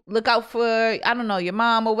you look out for, I don't know, your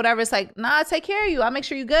mom or whatever. It's like, nah, I take care of you. I make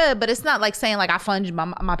sure you're good. But it's not like saying like I fund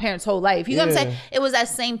my parents' whole life. You know what I'm saying? It was that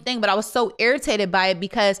same thing, but I was so irritated by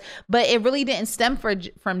it but it really didn't stem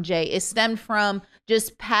from Jay. It stemmed from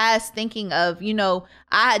just past thinking of, you know,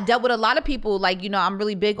 I had dealt with a lot of people. Like, you know, I'm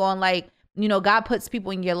really big on like, you know, God puts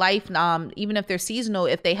people in your life, even if they're seasonal,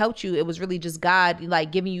 if they helped you, it was really just God like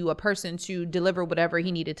giving you a person to deliver whatever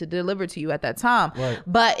he needed to deliver to you at that time. Right.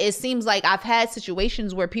 But it seems like I've had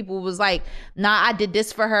situations where people was like, nah, I did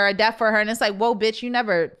this for her, that for her. And it's like, whoa, bitch, you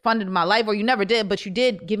never funded my life, or you never did, but you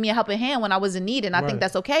did give me a helping hand when I was in need. And I think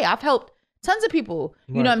that's okay. I've helped tons of people,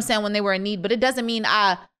 you know what I'm saying, when they were in need, but it doesn't mean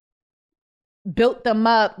I built them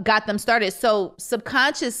up, got them started. So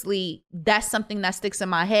subconsciously, that's something that sticks in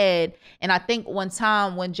my head. And I think one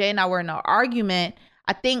time when Jay and I were in an argument,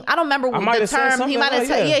 I don't remember what the term, he might have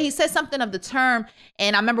said, he said something of the term.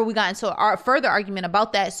 And I remember we got into a further argument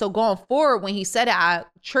about that. So going forward, when he said it, I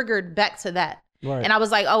triggered back to that. Right. And I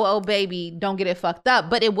was like, oh, baby, don't get it fucked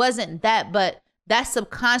up. But it wasn't that, but that's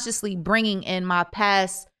subconsciously bringing in my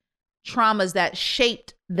past traumas that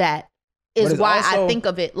shaped that. Is why also, I think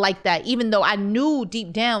of it like that, even though I knew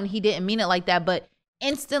deep down he didn't mean it like that. But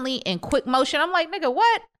instantly in quick motion, I'm like, nigga,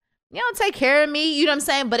 what? You don't take care of me. You know what I'm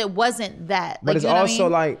saying? But it wasn't that. But it's also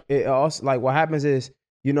like, what happens is,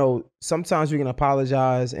 you know, sometimes you can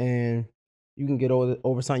apologize and you can get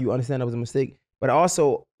over something. You understand that was a mistake. But it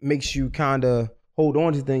also makes you kind of hold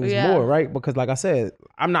on to things more, right? Because like I said,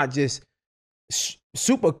 I'm not just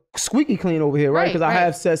super squeaky clean over here, right? Because I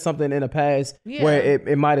have said something in the past where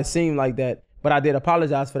it might have seemed like that, but I did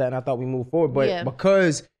apologize for that, and I thought we moved forward. But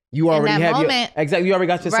because you already have you already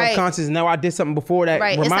got your subconscious. And now I did something before that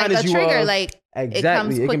reminded it's like a you trigger, of, like it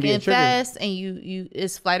comes quick and fast, and you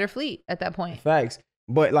it's flight or fleet at that point. Facts.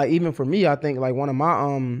 But like even for me, I think like one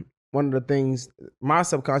of the things my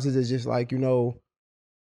subconscious is just like, you know,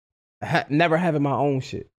 never having my own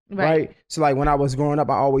shit. Right. So like when I was growing up,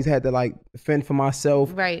 I always had to like fend for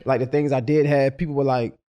myself. Right. Like the things I did have, people would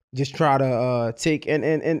like just try to take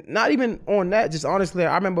and not even on that. Just honestly,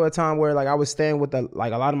 I remember a time where like I was staying with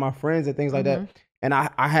like a lot of my friends and things like that, and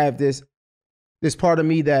I have this part of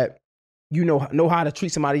me that you know how to treat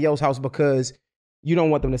somebody else's house because you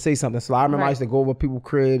don't want them to say something. So I remember I used to go over people's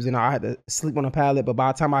cribs and I had to sleep on a pallet. But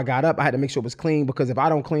by the time I got up, I had to make sure it was clean because if I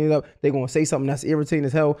don't clean it up, they're going to say something that's irritating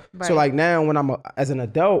as hell. Right. So like now when as an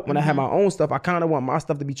adult, when I have my own stuff, I kind of want my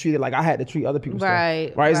stuff to be treated like I had to treat other people's stuff.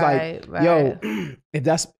 Right. It's like, yo, if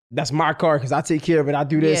that's my car because I take care of it. I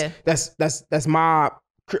do this. Yeah. That's my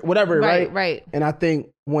whatever. Right. And I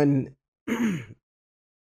think when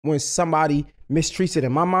somebody mistreats it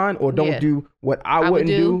in my mind or don't do what I wouldn't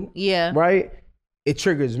do. Yeah. Right. It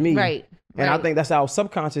triggers me. Right. And I think that's our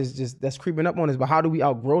subconscious that's creeping up on us. But how do we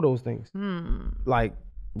outgrow those things? Like,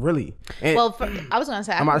 really? And well, I was going to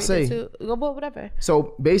say, I'm about to say, too. Well, whatever.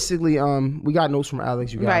 So basically, we got notes from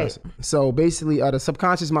Alex, you guys. Right. So basically, the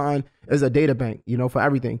subconscious mind is a data bank, you know, for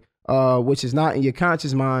everything, which is not in your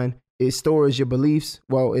conscious mind. It stores your beliefs.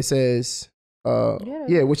 Well, it says,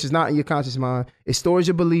 which is not in your conscious mind. It stores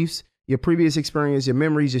your beliefs, your previous experience, your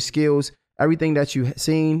memories, your skills. Everything that you've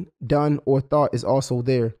seen, done, or thought is also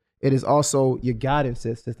there. It is also your guidance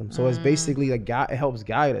system. So it's basically it helps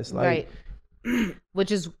guide us. Like, which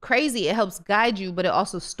is crazy. It helps guide you, but it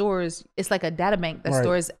also stores, it's like a data bank that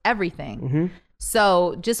stores everything.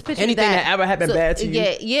 So just picture anything that ever happened bad to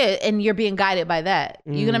you. Yeah, and you're being guided by that.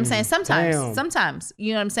 You know what I'm saying? Sometimes,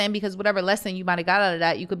 you know what I'm saying? Because whatever lesson you might have got out of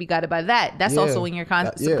that, you could be guided by that. That's also in your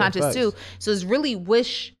subconscious too. So it's really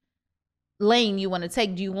which lane you want to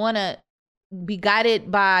take. Do you want to be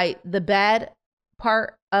guided by the bad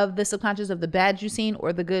part of the subconscious of the bad you've seen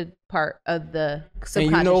or the good part of the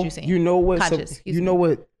subconscious you've seen? You know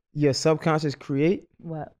what your subconscious create?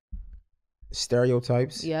 What?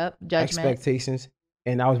 Stereotypes. Yep. Judgment. Expectations.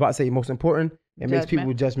 And I was about to say most important, It makes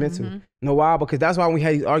people judgmental. You know why? Because that's why when we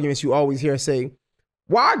have these arguments, you always hear us say,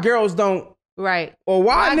 why girls don't. Right. Or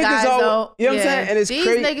why niggas don't. You know what I'm saying? And it's these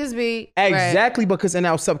crazy. Niggas be. Exactly, because in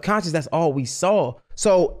our subconscious, that's all we saw.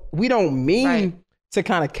 So we don't mean to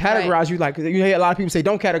kind of categorize you. Like, you hear a lot of people say,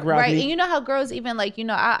 don't categorize me. Right. And you know how girls even like, you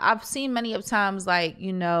know, I've seen many of times like,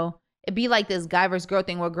 you know, it'd be like this guy versus girl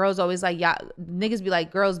thing where girls always like, yeah, niggas be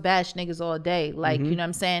like, girls bash niggas all day. Like, you know what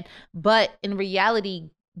I'm saying? But in reality,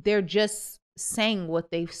 they're just saying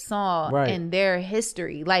what they saw in their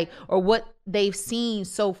history, like, or what they've seen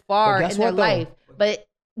so far in their life. But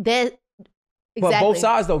that, But both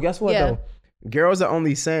sides though, guess what though? Girls are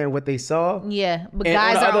only saying what they saw. Yeah, but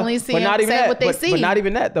guys are only saying what they see. But not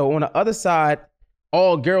even that though. On the other side,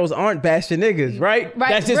 all girls aren't bashing niggas, right?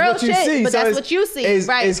 That's just real what you shit, see. But so that's what you see,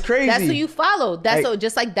 right? It's crazy. That's who you follow. That's so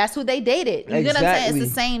just like that's who they dated. You get what I'm saying? It's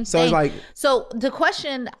the same thing. It's like, so the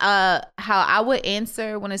question, how I would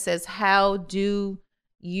answer when it says, how do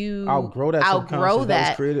you outgrow that?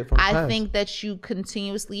 I think that you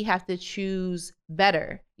continuously have to choose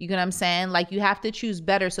better. You get what I'm saying? Like you have to choose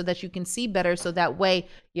better so that you can see better. So that way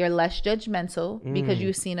you're less judgmental because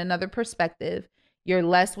you've seen another perspective. You're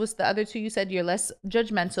less, what's the other two you said? You're less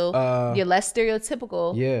judgmental. You're less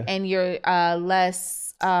stereotypical. Yeah. And you're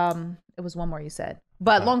less, it was one more you said.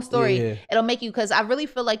 But long story, it'll make you, because I really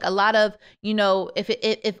feel like a lot of, you know,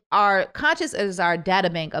 if our conscious is our data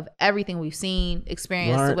bank of everything we've seen,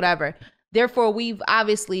 experienced, whatever. Therefore, we've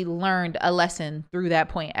obviously learned a lesson through that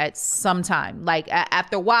point at some time. Like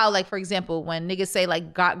after a while, like for example, when niggas say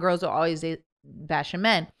like girls are always bashing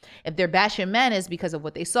men. If they're bashing men, is because of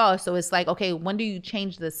what they saw. So it's like, okay, when do you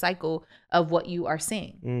change the cycle of what you are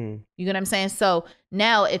seeing? You get what I'm saying? So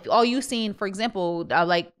now if all you seen, for example,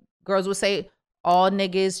 like girls would say all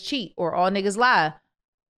niggas cheat or all niggas lie,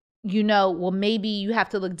 you know, well, maybe you have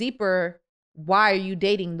to look deeper. Why are you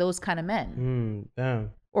dating those kind of men?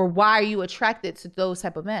 Damn. Or why are you attracted to those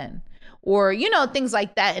type of men? Or, you know, things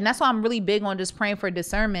like that. And that's why I'm really big on just praying for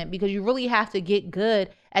discernment, because you really have to get good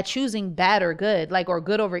at choosing bad or good, like, or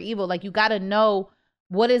good over evil. Like you got to know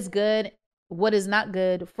what is good, what is not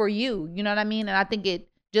good for you. You know what I mean? And I think it,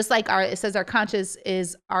 just like it says our conscious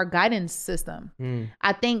is our guidance system.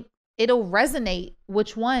 I think it'll resonate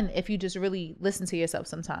which one if you just really listen to yourself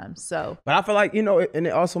sometimes. So, but I feel like, you know, and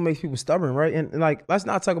it also makes people stubborn, right? And like, let's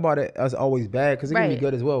not talk about it as always bad, because it can be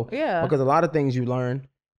good as well. Yeah. Because a lot of things you learn,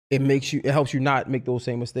 it helps you not make those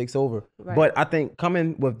same mistakes over. Right. But I think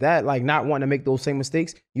coming with that, like not wanting to make those same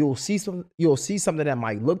mistakes, you'll see something that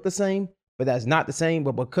might look the same, but that's not the same.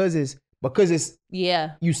 But because it's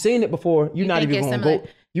you've seen it before, you're not even gonna go.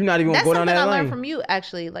 You're not even gonna go down that lane. That's something I learned from you,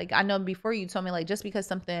 actually. Like I know before you told me, like just because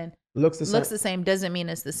something looks the same doesn't mean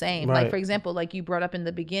it's the same. Right. Like for example, like you brought up in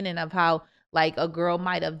the beginning of how like a girl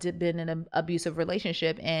might have been in an abusive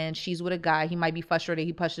relationship and she's with a guy. He might be frustrated.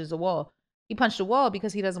 He punches a wall. He punched a wall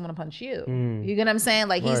because he doesn't want to punch you. You get what I'm saying?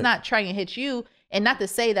 Like he's not trying to hit you. And not to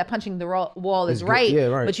say that punching the wall is right,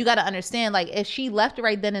 but you got to understand, like if she left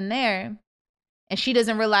right then and there and she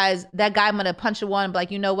doesn't realize that guy might have punched a wall and be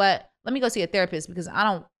like, you know what? Let me go see a therapist because I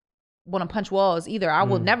don't want to punch walls either. I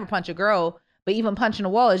will never punch a girl, but even punching a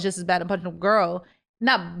wall is just as bad as punching a girl.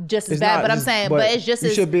 Not just as bad, but I'm saying, but it's just as,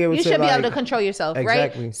 you should be able to control yourself,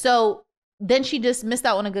 right? So then she just missed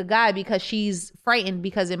out on a good guy because she's frightened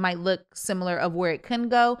because it might look similar of where it can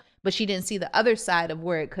go, but she didn't see the other side of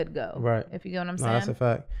where it could go. Right. If you get what I'm saying. That's a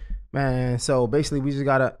fact, man. So basically we just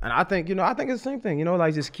gotta, and I think, I think it's the same thing,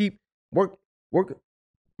 like just keep work.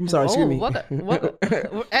 I'm sorry, excuse me.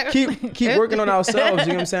 keep working on ourselves.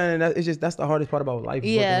 You know what I'm saying? And that's the hardest part about life.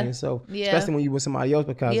 Working on yourself, especially when you with somebody else,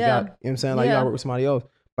 because you know what I'm saying? Like you gotta work with somebody else.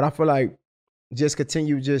 But I feel like just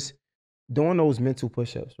continue just doing those mental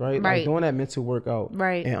push-ups, right? Like doing that mental workout,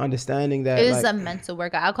 right? And understanding that it is a mental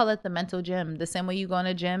workout. I call it the mental gym. The same way you go in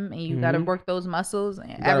a gym and you gotta work those muscles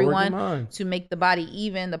and everyone to make the body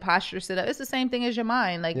even, the posture sit up. It's the same thing as your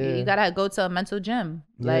mind. Like you gotta go to a mental gym.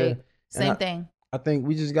 Like same thing. I think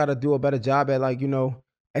we just got to do a better job at, like,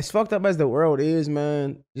 as fucked up as the world is,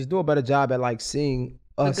 man, just do a better job at, like, seeing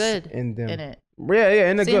us in them. In it. Yeah,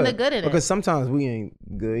 and seeing the good in it. Because sometimes we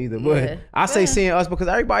ain't good either. But I say seeing us because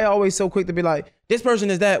everybody always so quick to be like, this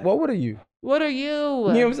person is that. Well, what are you? What are you? You know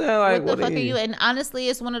what I'm saying? Like, what the fuck are you? And honestly,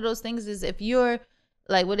 it's one of those things is if you're,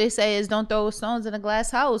 like what they say is don't throw stones in a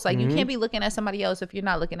glass house. Like you can't be looking at somebody else if you're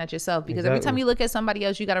not looking at yourself. Because every time you look at somebody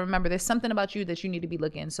else, you got to remember there's something about you that you need to be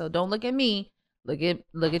looking. So don't look at me. Look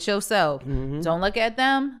at yourself. Don't look at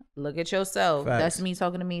them. Look at yourself. Facts. That's me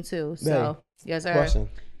talking to me too. So yes, sir. Question.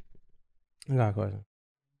 I got a question.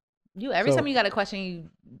 Every time you got a question,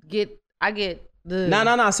 I get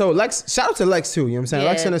Nah. So Lex, shout out to Lex too. You know what I'm saying?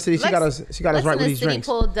 Lex in the city, she got us right with these drinks.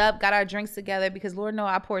 Pulled up, got our drinks together because Lord know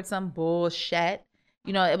I poured some bullshit.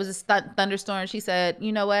 You know, it was a thunderstorm. She said,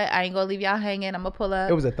 you know what? I ain't gonna leave y'all hanging. I'm gonna pull up.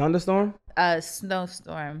 It was a thunderstorm? A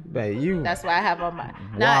snowstorm. Babe, that's why I have on my.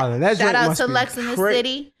 Wow, that shout out to Lex in the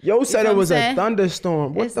city. Yo said it was a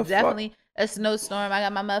thunderstorm. What the fuck? It's definitely a snowstorm. I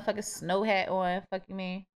got my motherfucking snow hat on. Fuck you,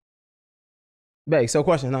 mean? Babe, so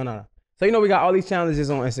question. No. So you know we got all these challenges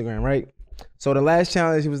on Instagram, right? So the last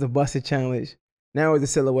challenge was the busted challenge. Now it's the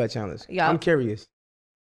silhouette challenge. Yeah. I'm curious.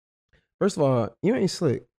 First of all, you ain't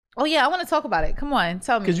slick. Oh yeah, I want to talk about it. Come on,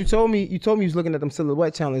 tell me. Because you told me you was looking at them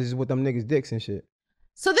silhouette challenges with them niggas' dicks and shit.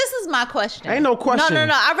 So this is my question. Ain't no question.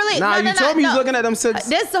 No. I really. You told me you was looking at them. Hold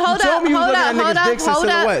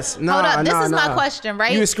up. This is my question,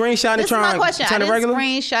 right? You a screenshot and trying to regular?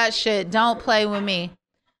 Screenshot shit. Don't play with me.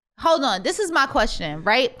 Hold on. This is my question,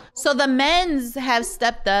 right? So the men's have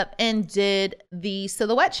stepped up and did the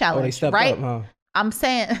silhouette challenge, they stepped right? up, huh? I'm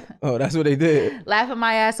saying. Oh, that's what they did. Laughing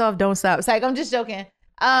my ass off. Don't stop. It's like I'm just joking.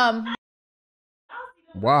 Wow.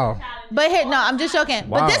 But I'm just joking.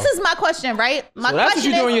 Wow. But this is my question, right? So that's what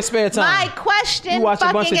you do in your spare time. My question. You watch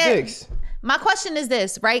a bunch of dicks. My question is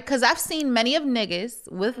this, right? Because I've seen many of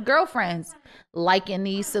niggas with girlfriends liking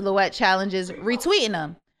these silhouette challenges, retweeting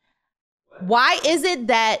them. Why is it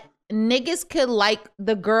that niggas could like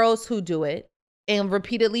the girls who do it and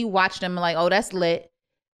repeatedly watch them like, oh, that's lit.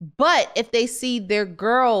 But if they see their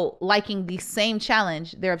girl liking the same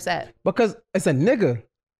challenge, they're upset. Because it's a nigga.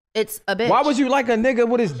 It's a bitch. Why would you like a nigga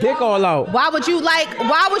with his dick all out? Why would you like a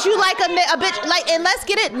bitch? Like, and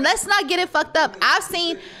let's not get it fucked up. I've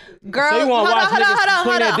seen girls. So hold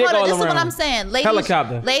on. This is what I'm saying.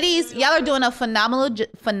 Ladies, y'all are doing a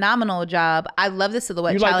phenomenal job. I love the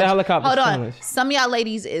silhouette challenge. You like the helicopter challenge. Hold on. Some of y'all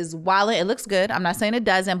ladies is wilding. It looks good. I'm not saying it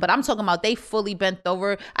doesn't, but I'm talking about they fully bent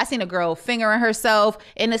over. I seen a girl fingering herself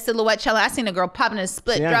in the silhouette challenge. I seen a girl popping a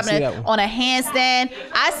split, dropping it on a handstand.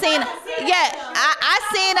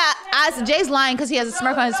 Jay's lying because he has a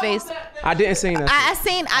smirk on his face. I didn't see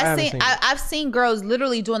that. I've seen girls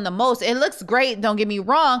literally doing the most. It looks great. Don't get me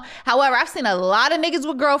wrong. However, I've seen a lot of niggas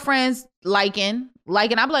with girlfriends liking.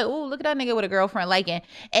 I'm like, ooh, look at that nigga with a girlfriend liking.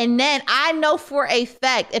 And then I know for a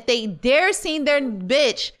fact, if they dare seen their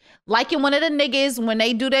bitch liking one of the niggas when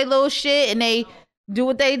they do their little shit and they do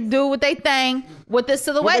what they do with their thing with the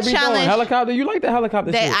silhouette challenge. Helicopter? You like the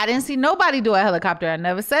helicopter shit? I didn't see nobody do a helicopter. I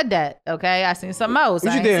never said that. Okay, I seen something else.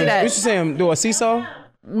 What you did? You should see him do a seesaw?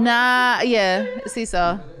 Nah, yeah,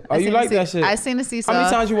 seesaw. Oh, you like that shit? I seen the seesaw. How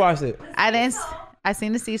many times you watched it? I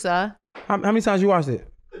seen the seesaw. How many times you watched it?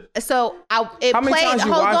 So it played.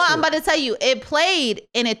 Hold on, I'm about to tell you. It played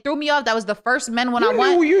and it threw me off. That was the first men when I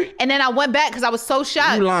went, and then I went back because I was so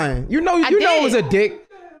shocked. You lying? You know it was a dick.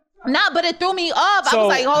 Nah, but it threw me off. So I was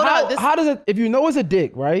like, hold on. How does it? If you know it's a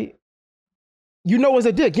dick, right? You know it's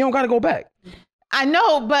a dick. You don't got to go back. I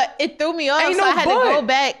know, but it threw me off, so I had to go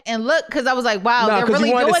back and look because I was like, "Wow, they're really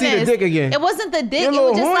you doing to see this." The dick again. It wasn't the dick. It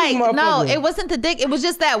was just like, no, it wasn't the dick. It was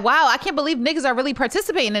just that, wow, I can't believe niggas are really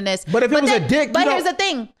participating in this. But if it was a dick, but here's the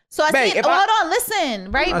thing. So I see. Hold on,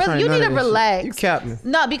 listen, right? You need to relax. You capped me.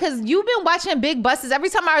 No, because you've been watching big buses. Every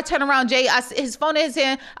time I turn around, Jay, his phone in his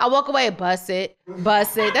hand. I walk away, bust it.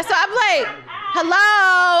 That's why I'm like,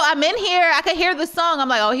 hello, I'm in here. I can hear the song. I'm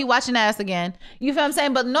like, oh, he watching ass again. You feel what I'm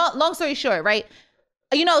saying? But no, long story short, right?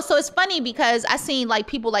 You know, so it's funny because I seen like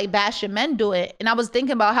people like bashing men do it. And I was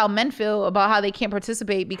thinking about how men feel about how they can't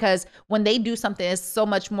participate because when they do something, it's so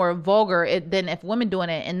much more vulgar than if women doing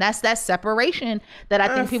it. And that's that separation that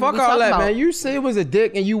I think people be talking about. Man. You say it was a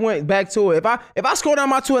dick and you went back to it. If I scroll down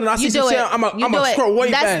my Twitter and I see some shit, I'm gonna scroll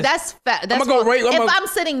way fast. That's fat. I'm gonna go right. If I'm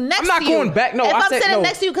sitting next to you. I'm not going back. No, if I'm sitting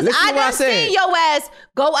next to you, because I done seen your ass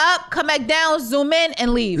go up, come back down, zoom in,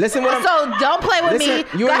 and leave. So don't play with me.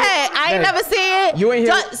 Go ahead. I ain't never seen it. You ain't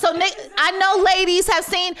here. So I know ladies have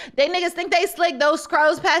seen, they niggas think they slick, those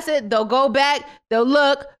scrolls past it, they'll go back, they'll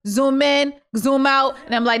look, zoom in, zoom out,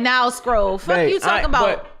 and I'm like, now scroll. Fuck you talking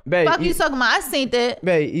about. You talking about, I seen that.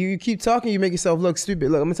 Babe, you keep talking, you make yourself look stupid.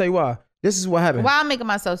 Look, I'm gonna tell you why. This is what happened. Why I'm making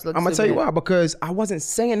myself look stupid? I'm gonna tell you why, because I wasn't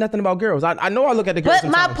saying nothing about girls. I know I look at the girls. But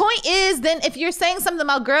my point is, then if you're saying something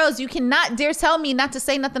about girls, you cannot dare tell me not to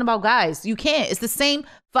say nothing about guys. You can't. It's the same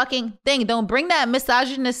fucking thing. Don't bring that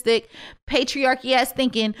misogynistic, patriarchy ass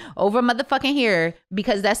thinking over motherfucking here,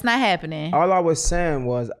 because that's not happening. All I was saying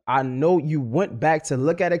was, I know you went back to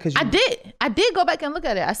look at it because I did go back and look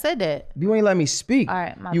at it. I said that. You ain't let me speak. All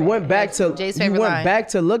right, you went back to back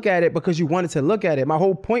to look at it because you wanted to look at it. My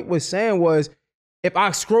whole point was saying was, if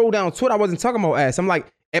I scroll down Twitter, I wasn't talking about ass. I'm like,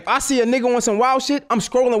 if I see a nigga on some wild shit, I'm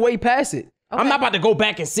scrolling way past it. I'm not about to go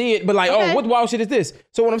back and see it, but like, oh, what wild shit is this?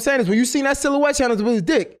 So what I'm saying is when you seen that silhouette challenge with his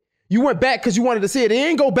dick, you went back because you wanted to see it. You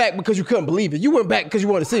didn't go back because you couldn't believe it. You went back because you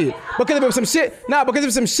wanted to see it. Because if it was some shit, because if it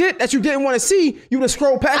was some shit that you didn't want to see, you would have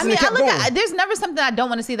scrolled past and kept going. There's never something I don't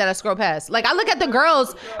want to see that I scroll past. Like I look at the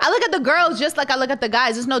girls just like I look at the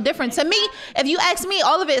guys. It's no different. To me, if you ask me,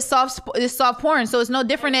 all of it is soft porn. So it's no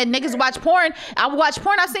different that niggas watch porn. I watch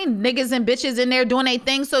porn. I've seen niggas and bitches in there doing their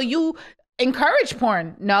thing. So you encourage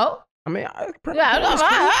porn. No? I mean, but I don't.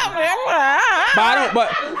 But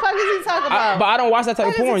what the fuck is he talking about? But I don't watch that type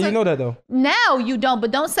of porn. You know that though. Now you don't. But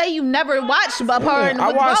don't say you never watched porn.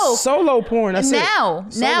 I watch solo porn. That's now,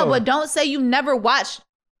 but don't say you never watched.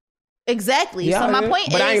 Exactly. Yeah, so my point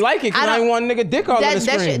is, I ain't like it because I ain't want nigga dick all on the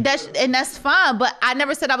screen. And that's fine. But I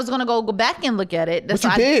never said I was gonna go back and look at it. But you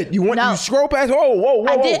did. You scroll past. Whoa.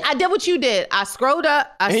 I did what you did. I scrolled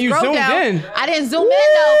up. I scrolled down. In. I didn't zoom in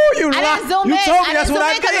though. I didn't zoom in. You told me that's what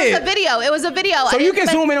I did. It was a video. So you can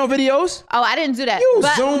zoom in on videos. Oh, I didn't do that. You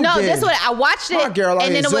zoomed in. No, this what I watched it. My girl, I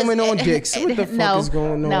didn't zoom in on dicks. What the fuck is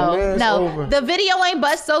going on? No. The video ain't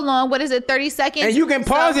but so long. What is it? 30 seconds. And you can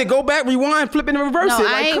pause it, go back, rewind, flip it, and reverse it. No,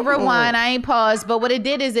 I ain't rewind. I ain't pause. But what it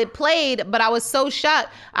did is it played, but I was so shocked.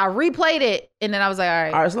 I replayed it, and then I was like, all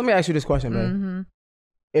right. All right, so let me ask you this question, man. Mm-hmm.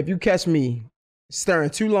 If you catch me staring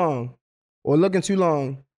too long or looking too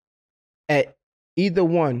long at either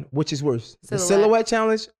one, which is worse? The silhouette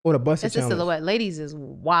challenge or the busted challenge? It's a silhouette. Ladies is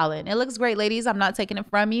wildin'. It looks great, ladies. I'm not taking it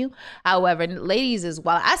from you. However, ladies is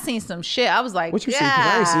wild. I seen some shit. I was like, what you see?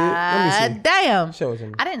 I ain't see it. Let me see. Damn. Show it to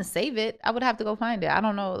me. I didn't save it. I would have to go find it. I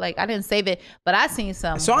don't know. Like, I didn't save it, but I seen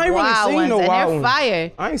some so I ain't really seen no wild ones.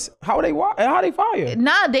 Fire. How they fire?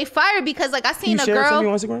 Nah, they fire because like I seen a girl. Can you share it to me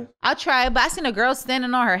on Instagram? I'll try it, but I seen a girl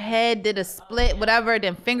standing on her head, did a split, whatever,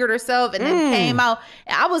 then fingered herself and then came out.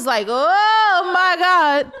 And I was like, oh my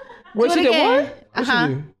God. What she did?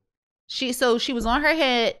 What? She was on her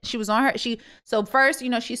head. So first,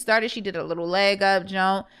 she did a little leg up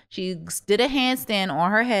jump. She did a handstand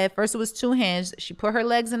on her head. First it was 2 hands. She put her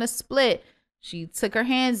legs in a split. She took her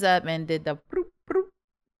hands up and did the proop, proop.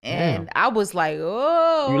 And I was like,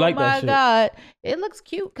 oh my God. It looks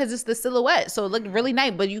cute because it's the silhouette. So it looked really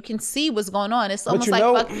nice, but you can see what's going on. It's almost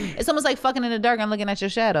it's almost like fucking in the dark and looking at your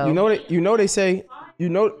shadow. They say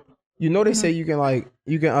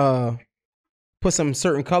you can put some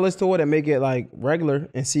certain colors to it and make it like regular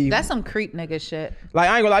and see. That's some creep nigga shit. Like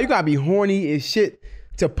I ain't gonna lie, you gotta be horny as shit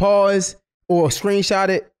to pause or screenshot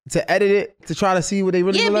it, to edit it, to try to see what they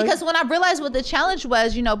really look like. Yeah, because when I realized what the challenge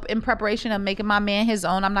was, in preparation of making my man his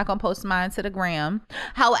own, I'm not gonna post mine to the gram.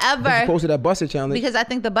 However, you posted that busted challenge because I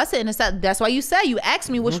think the busted, and that's why you asked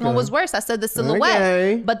me which one was worse. I said the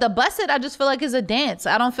silhouette, but the busted I just feel like is a dance.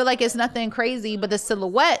 I don't feel like it's nothing crazy, but the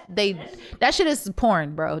silhouette, that shit is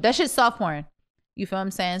porn, bro. That shit's soft porn. You feel what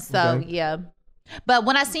I'm saying? So yeah, but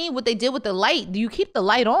when I seen what they did with the light, you keep the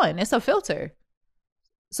light on. It's a filter.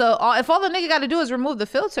 So if all the nigga got to do is remove the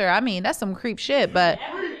filter, I mean, that's some creep shit, but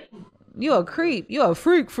you a creep. You a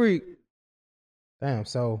freak. Damn,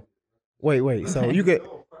 so wait. So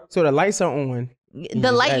so the lights are on.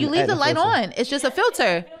 The light, you leave the light on. It's just a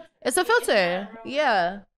filter. It's a filter.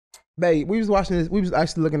 Yeah. Babe, we was watching this. We was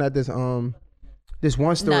actually looking at this this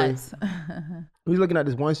one story. We was looking at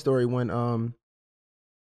this one story when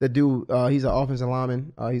the dude, he's an offensive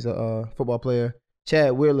lineman. He's a football player.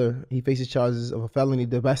 Chad Wheeler, he faces charges of a felony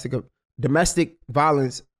domestic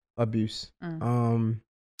violence abuse.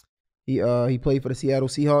 He played for the Seattle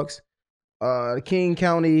Seahawks. The King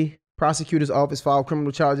County Prosecutor's Office filed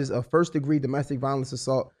criminal charges of first-degree domestic violence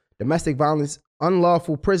assault, domestic violence,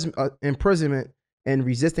 unlawful imprisonment, and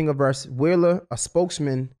resisting arrest. Wheeler, a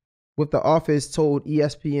spokesman with the office, told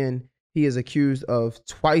ESPN he is accused of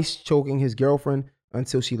twice choking his girlfriend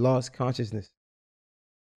until she lost consciousness.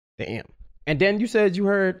 Damn. And then you said you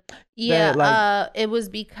heard that, it was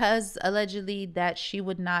because allegedly that she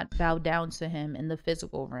would not bow down to him in the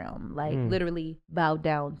physical realm, like literally bow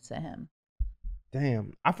down to him.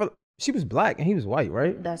 Damn. I feel she was black and he was white,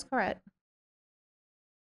 right? That's correct.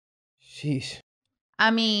 Sheesh. I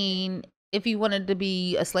mean, if you wanted to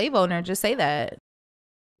be a slave owner, just say that.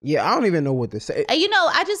 Yeah, I don't even know what to say.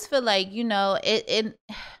 I just feel like, it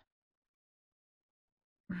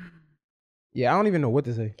Yeah, I don't even know what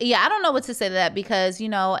to say. Yeah, I don't know what to say to that because,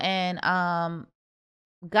 and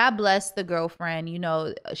God bless the girlfriend,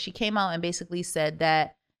 she came out and basically said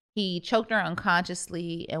that he choked her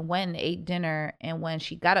unconsciously and went and ate dinner. And when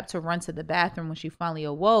she got up to run to the bathroom, when she finally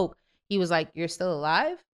awoke, he was like, "You're still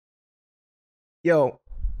alive?" Yo,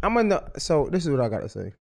 so this is what I got to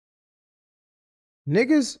say.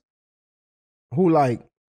 Niggas who like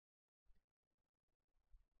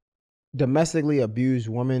domestically abuse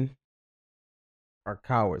women are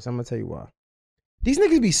cowards. I'm gonna tell you why. These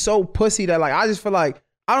niggas be so pussy that like I just feel like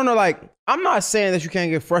I don't know. Like I'm not saying that you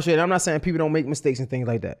can't get frustrated. I'm not saying people don't make mistakes and things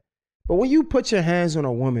like that. But when you put your hands on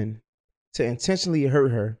a woman to intentionally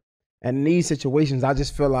hurt her, and in these situations, I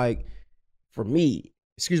just feel like, for me,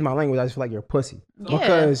 excuse my language, I just feel like you're a pussy. Yeah.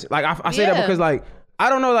 Because like I say that because like I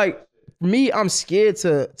don't know, like me, I'm scared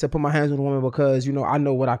to put my hands on a woman because you know I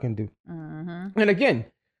know what I can do. Mm-hmm. And again,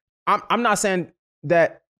 I'm not saying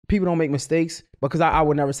that people don't make mistakes because I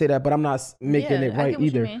would never say that, but I'm not making it right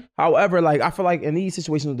either. However, like I feel like in these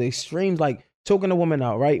situations, the extremes, like choking a woman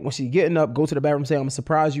out, right? When she's getting up, go to the bathroom, say, "I'm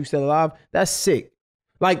surprised you still alive." That's sick.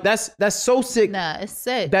 Like that's so sick. Nah, it's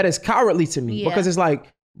sick. That is cowardly to me because it's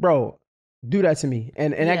like, bro, do that to me,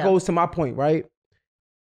 and that goes to my point, right?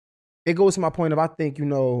 It goes to my point of I think you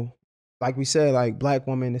know, like we said, like black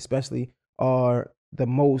women especially are the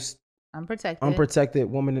most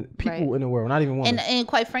unprotected woman people in the world, not even women. And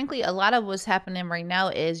quite frankly, a lot of what's happening right now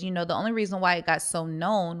is, you know, the only reason why it got so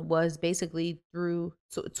known was basically through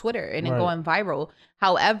Twitter and it going viral.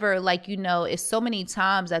 However, like, you know, it's so many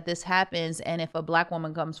times that this happens, and if a black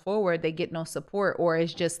woman comes forward, they get no support, or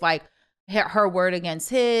it's just like her word against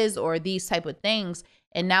his, or these type of things.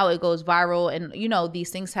 And now it goes viral, and you know, these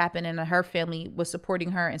things happen, and her family was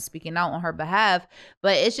supporting her and speaking out on her behalf.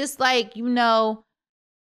 But it's just like, you know,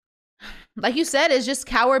 like you said, it's just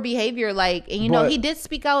coward behavior. Like, and you know, he did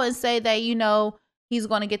speak out and say that, you know, he's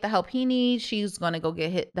going to get the help he needs. She's going to go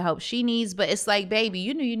get the help she needs. But it's like, baby,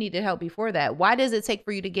 you knew you needed help before that. Why does it take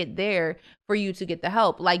for you to get there for you to get the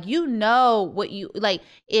help? Like, you know what you like.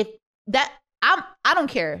 If that, I don't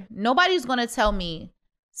care. Nobody's going to tell me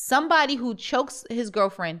somebody who chokes his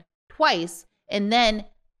girlfriend twice and then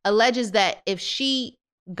alleges that if she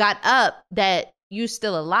got up that you're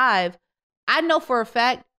still alive. I know for a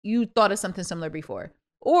fact you thought of something similar before.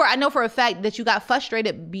 Or I know for a fact that you got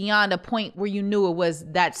frustrated beyond a point where you knew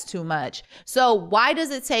that's too much. So why does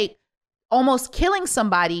it take almost killing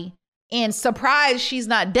somebody and surprise she's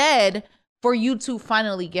not dead for you to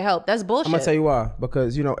finally get help? That's bullshit. I'm gonna tell you why.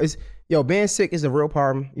 Because, you know, being sick is a real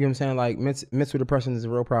problem. You know what I'm saying? Like mental depression is a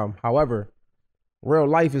real problem. However, real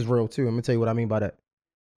life is real too. I'm gonna tell you what I mean by that.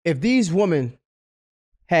 If these women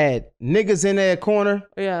had niggas in their corner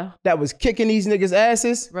that was kicking these niggas'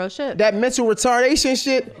 asses. Real shit. That mental retardation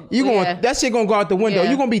shit, that shit gonna go out the window.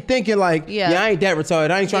 You're gonna be thinking like, I ain't that retarded.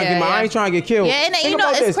 I ain't trying to get I ain't trying to get killed. Yeah, and you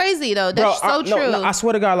know, it's crazy though. That's so true. No, I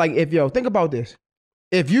swear to God, like think about this.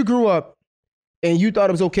 If you grew up and you thought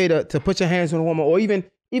it was okay to put your hands on a woman or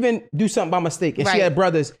even do something by mistake, and she had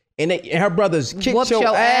brothers and her brothers kicked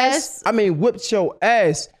your ass. I mean, whipped your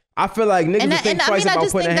ass. I feel like niggas would think twice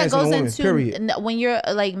about putting their hands on a woman, period. When you're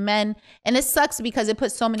like men, and it sucks because it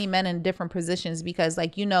puts so many men in different positions because,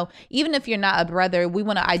 like, you know, even if you're not a brother, we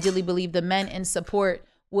want to ideally believe the men in support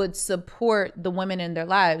would support the women in their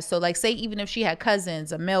lives. So like, say even if she had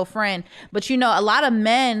cousins, a male friend, but you know, a lot of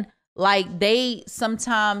men, like, they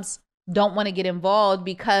sometimes don't want to get involved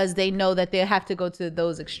because they know that they have to go to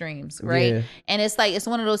those extremes, right? Yeah. And it's like, it's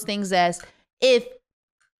one of those things as if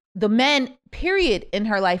the men, period, in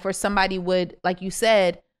her life, or somebody would, like you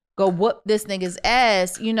said, go whoop this nigga's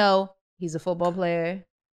ass, you know, he's a football player.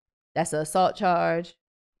 That's an assault charge.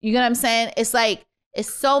 You know what I'm saying? It's like,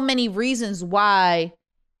 it's so many reasons why,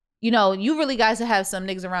 you know, you really got to have some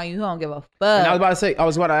niggas around you who don't give a fuck. And I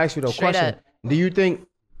was about to ask you the question. Do you think,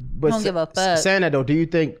 but don't give a fuck. Saying that though, do you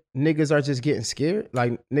think niggas are just getting scared?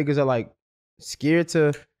 Like niggas are like scared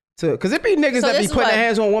to because it be niggas that be putting their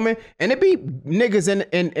hands on women, and it be niggas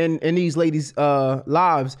in these ladies'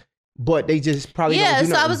 lives, but they just probably don't do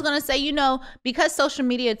nothing. I was gonna say, you know, because social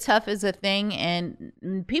media tough is a thing,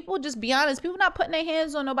 and people, just be honest, people not putting their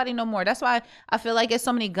hands on nobody no more. That's why I feel like there's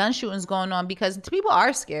so many gun shootings going on, because people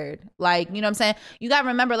are scared. Like, you know what I'm saying? You gotta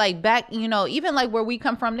remember, like, back, you know, even like where we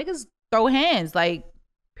come from, niggas throw hands, like,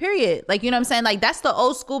 period. Like, you know what I'm saying? Like, that's the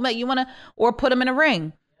old school, that you wanna, or put them in a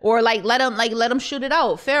ring. Or like let them shoot it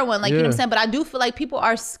out. Fair one. Like, you know what I'm saying? But I do feel like people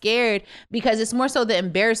are scared because it's more so the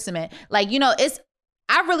embarrassment. Like, you know,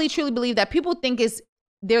 I really truly believe that people think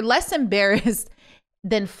they're less embarrassed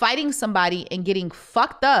than fighting somebody and getting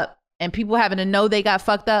fucked up and people having to know they got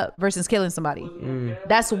fucked up versus killing somebody.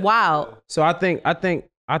 That's wild. So I think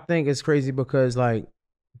it's crazy because, like,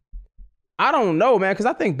 I don't know, man, because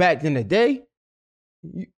I think back in the day,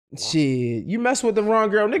 you mess with the wrong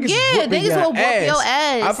girl, niggas. Yeah, niggas will whoop your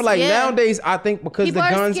ass. I feel like nowadays, I think because people the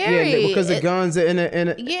guns, the guns are in a and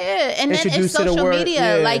then it's social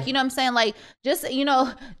media. Like, you know what I'm saying? Like, just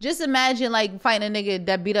imagine like fighting a nigga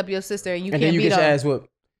that beat up your sister and you can't beat up. And then you get your ass whooped.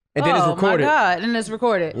 And then it's recorded. Oh my God, and it's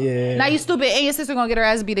recorded. Yeah. Now you stupid, and your sister gonna get her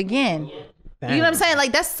ass beat again. Damn. You know what I'm saying?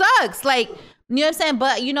 Like, that sucks. Like, You know what I'm saying?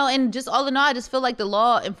 But, you know, and just all in all, I just feel like the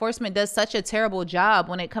law enforcement does such a terrible job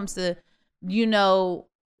when it comes to, you know,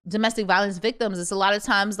 domestic violence victims. It's a lot of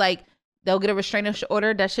times like they'll get a restraining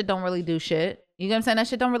order. That shit don't really do shit. You know what I'm saying? That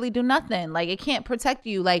shit don't really do nothing. Like, it can't protect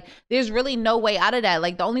you. Like, there's really no way out of that.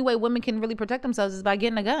 Like, the only way women can really protect themselves is by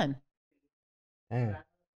getting a gun. Damn.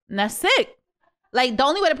 And that's sick. Like, the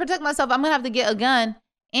only way to protect myself, I'm gonna have to get a gun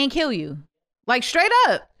and kill you. Like, straight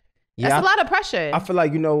up. Yeah, that's a lot of pressure. I feel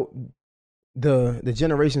like, you know, the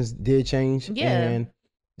generations did change. Yeah. And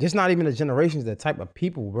just not even the generations, the type of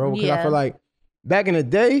people, bro. Because I feel like back in the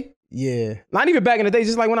day, not even back in the day,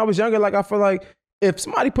 just like when I was younger, like I feel like if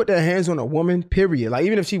somebody put their hands on a woman, period, like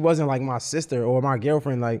even if she wasn't like my sister or my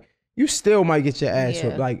girlfriend, like you still might get your ass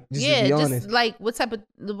whipped. Like, just to be honest. Just like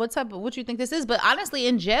what you think this is? But honestly,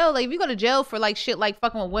 in jail, like if you go to jail for like shit like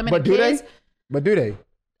fucking with women and kids. But do they?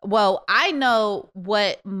 Well, I know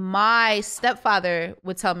what my stepfather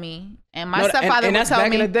would tell me, and my stepfather would tell me. And that's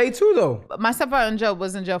back in the day too, though. My stepfather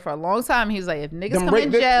was in jail for a long time. He was like, if niggas come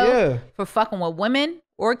in jail for fucking with women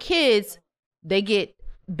or kids, they get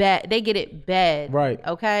bad. They get it bad. Right.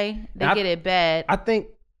 Okay. They get it bad. I think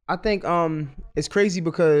it's crazy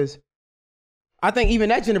because I think even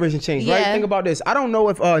that generation changed. Right. Think about this. I don't know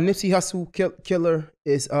if Nipsey Hussle killer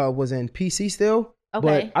was in PC still.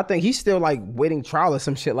 Okay. But I think he's still like waiting trial or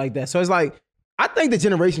some shit like that. So it's like, I think the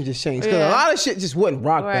generation just changed because a lot of shit just wouldn't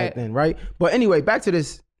rock back then, right? But anyway, back to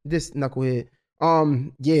this knucklehead. Bro,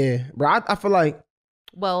 I feel like.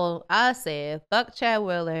 Well, I said, fuck Chad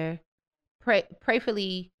Wheeler.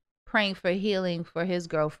 Prayerfully praying for healing for his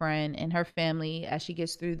girlfriend and her family as she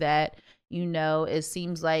gets through that. You know, it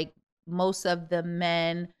seems like most of the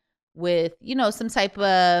men with, you know, some type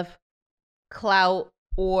of clout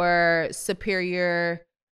or superior,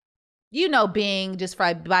 you know, being just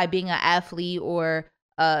by being an athlete or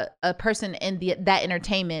a person in that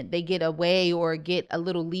entertainment, they get away or get a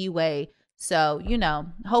little leeway. So, you know,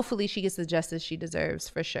 hopefully she gets the justice she deserves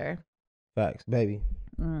for sure. Facts, baby.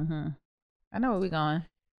 Mm-hmm. I know where we're going.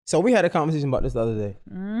 So we had a conversation about this the other day.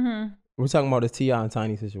 Mm-hmm. We're talking about this T.I. and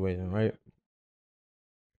Tiny situation, right?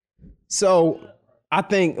 So I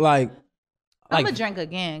think like I'm gonna drink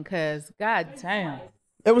again because god damn.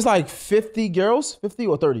 It was like 50 girls, 50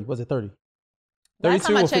 or 30? Was it 30?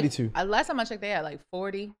 32 or 52? Last time I checked, they had like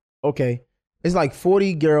 40. Okay, it's like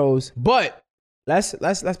 40 girls, but let's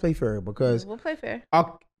play fair because we'll play fair.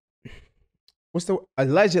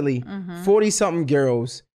 Allegedly 40 something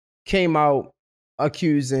girls came out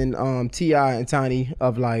accusing T.I. and Tiny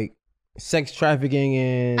of like sex trafficking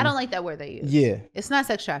and I don't like that word they use. Yeah, it's not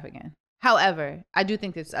sex trafficking. However, I do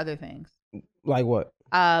think there's other things. Like what?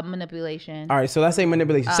 Manipulation. All right, so let's say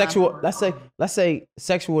manipulation. Sexual. Let's say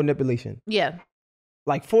sexual manipulation. Yeah.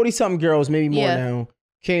 Like 40 something girls, maybe more now,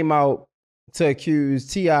 came out to accuse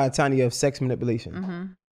T.I. and Tiny of sex manipulation. Mm-hmm.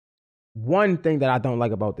 One thing that I don't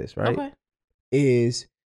like about this, right, is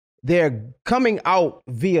they're coming out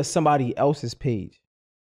via somebody else's page.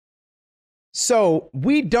 So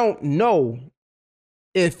we don't know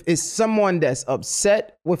if it's someone that's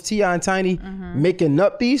upset with T.I. and Tiny making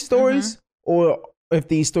up these stories or if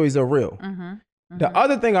these stories are real. The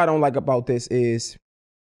other thing I don't like about this is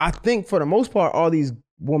I think for the most part, all these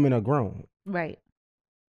women are grown. Right.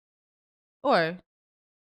 Or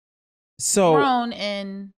so grown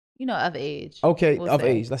and, you know, of age. Okay, of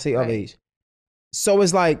age. Let's say of age. So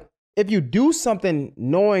it's like, if you do something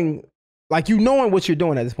knowing what you're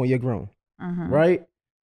doing at this point, you're grown. Right?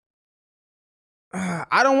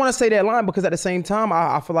 I don't want to say that line because at the same time,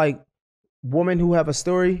 I feel like women who have a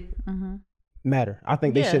story matter. I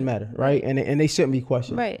think they should matter, right? And they shouldn't be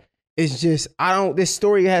questioned. Right. It's just this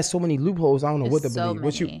story has so many loopholes. I don't know what to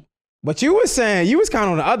believe. But you were saying you was kind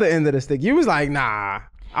of on the other end of the stick. You was like, nah,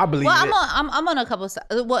 I believe it. I'm on a couple sides.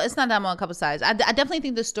 Well, it's not that I'm on a couple sides. I definitely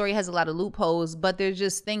think the story has a lot of loopholes, but there's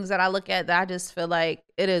just things that I look at that I just feel like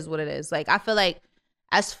it is what it is. Like, I feel like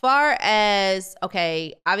as far as,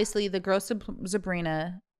 okay, obviously the girl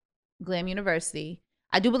Sabrina, Glam University,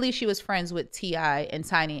 I do believe she was friends with T.I. and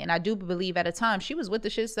Tiny, and I do believe at a time she was with the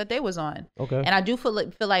shits that they was on. Okay. And I do feel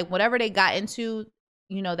like whatever they got into,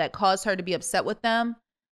 you know, that caused her to be upset with them,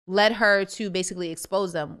 led her to basically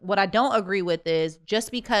expose them. What I don't agree with is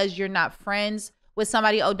just because you're not friends with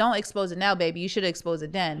somebody, don't expose it now, baby. You should expose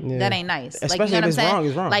it then. Yeah. That ain't nice. Especially like, you know if what it's I'm saying? Wrong,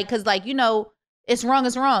 it's wrong. Like, cause like, you know, it's wrong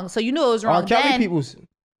is wrong. So you knew it was wrong then. People's...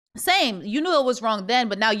 Same. You knew it was wrong then,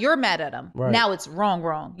 but now you're mad at them. Right. Now it's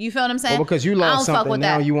wrong. You feel what I'm saying? Well, because you lost something,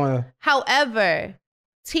 now you want to... However,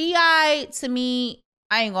 T.I., to me,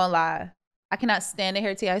 I ain't gonna lie, I cannot stand to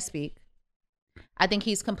hear T.I. speak. I think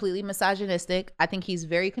he's completely misogynistic. I think he's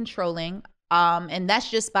very controlling. And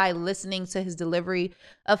that's just by listening to his delivery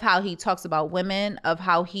of how he talks about women, of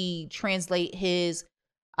how he translate his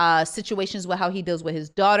situations with how he deals with his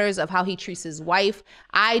daughters, of how he treats his wife.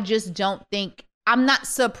 I just don't think, I'm not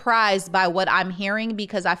surprised by what I'm hearing,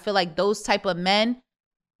 because I feel like those type of men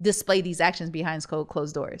display these actions behind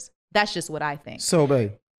closed doors. That's just what I think. So,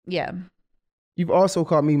 babe. Yeah. You've also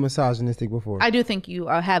called me misogynistic before. I do think you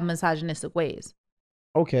have misogynistic ways.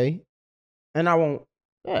 Okay. And I won't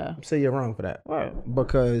say you're wrong for that. Right.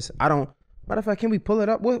 Because I don't. Matter of fact, can we pull it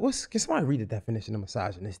up? Can somebody read the definition of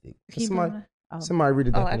misogynistic? Somebody read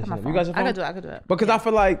the definition. You got your phone? I could do it. Because I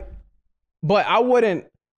feel like, but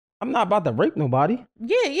I'm not about to rape nobody.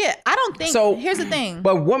 Yeah. I don't think. So here's the thing.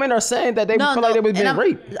 But women are saying that they feel like they was being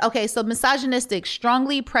raped. Okay, so misogynistic,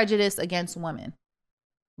 strongly prejudiced against women.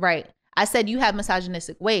 Right. I said you have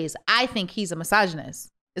misogynistic ways. I think he's a misogynist.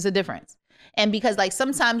 It's a difference. And because like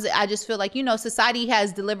sometimes I just feel like, society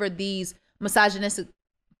has delivered these misogynistic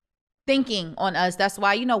thinking on us. That's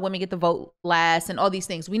why, women get to vote last and all these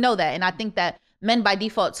things. We know that. And I think that men by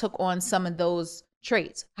default took on some of those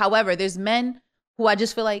traits. However, there's men who I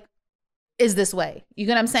just feel like is this way. You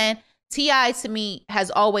get what I'm saying? T.I. to me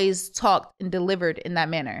has always talked and delivered in that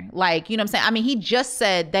manner. Like, you know what I'm saying? I mean, he just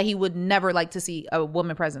said that he would never like to see a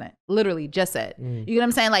woman president. Literally just said. You get what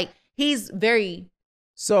I'm saying? Like, he's very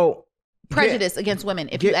prejudiced against women,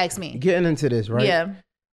 if you ask me. Getting into this, right? Yeah.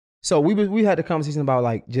 So we had the conversation about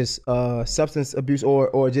like just substance abuse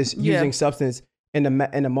or just using substance in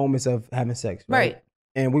the moments of having sex, right?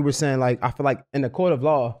 And we were saying like, I feel like in the court of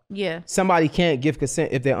law, somebody can't give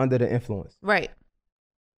consent if they're under the influence. Right.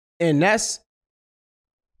 And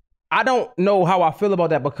I don't know how I feel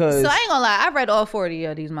about that, because... So I ain't gonna lie, I read all 40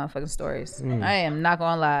 of these motherfucking stories. I am not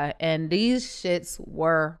gonna lie. And these shits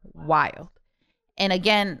were wild. And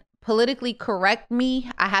again, politically correct me,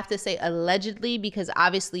 I have to say allegedly, because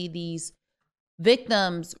obviously these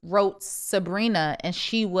victims wrote Sabrina and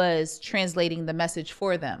she was translating the message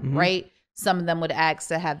for them, right? Some of them would ask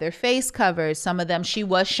to have their face covered. Some of them she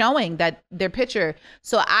was showing that their picture.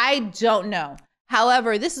 So I don't know.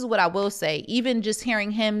 However, this is what I will say. Even just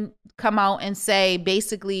hearing him come out and say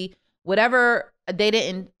basically whatever, they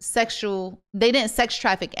didn't sex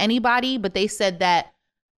traffic anybody, but they said that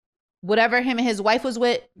whatever him and his wife was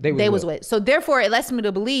with, they was with. So therefore, it lets me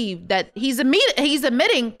to believe that he's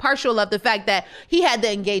admitting partial of the fact that he had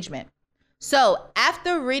the engagement. So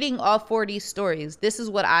after reading all 40 stories, this is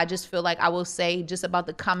what I just feel like I will say just about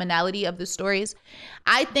the commonality of the stories.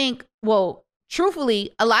 I think, truthfully,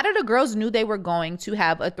 a lot of the girls knew they were going to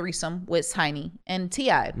have a threesome with Tiny and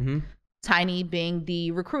T.I. Tiny being the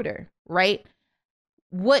recruiter, right?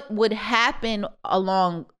 What would happen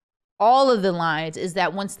along all of the lines is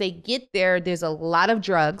that once they get there, there's a lot of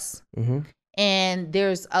drugs and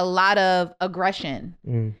there's a lot of aggression.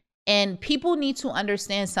 And people need to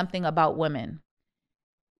understand something about women.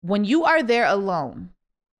 When you are there alone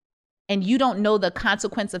and you don't know the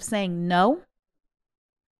consequence of saying no,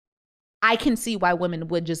 I can see why women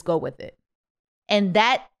would just go with it. And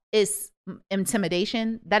that is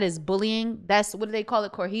intimidation. That is bullying. That's, what do they call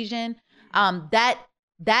it? Coercion.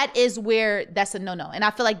 That is where that's a no-no. And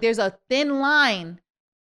I feel like there's a thin line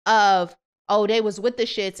of, they was with the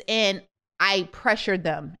shits and I pressured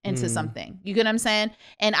them into something. You get what I'm saying?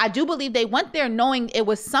 And I do believe they went there knowing it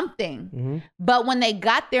was something. But when they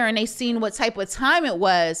got there and they seen what type of time it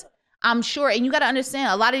was, I'm sure, and you got to understand,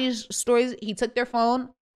 a lot of these stories, he took their phone.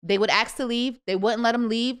 They would ask to leave. They wouldn't let them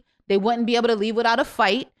leave. They wouldn't be able to leave without a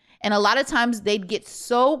fight. And a lot of times they'd get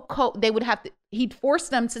so he'd force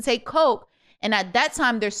them to take coke. And at that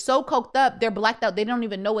time, they're so coked up, they're blacked out. They don't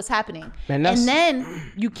even know what's happening. And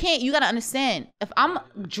then you got to understand, if I'm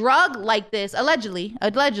drugged like this, allegedly,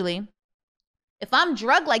 if I'm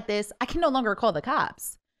drugged like this, I can no longer call the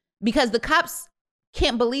cops, because the cops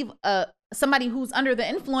can't believe somebody who's under the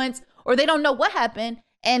influence, or they don't know what happened.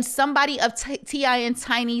 And somebody of T.I. and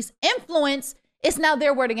Tiny's influence, it's now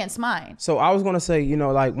their word against mine. So I was going to say,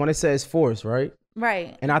 like when it says force, right?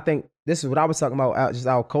 Right. And I think this is what I was talking about, just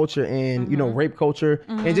our culture and, rape culture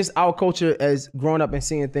and just our culture as growing up and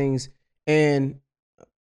seeing things. And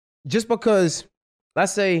just because,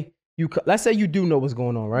 let's say you do know what's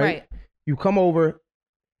going on, right? You come over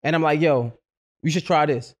and I'm like, yo, you should try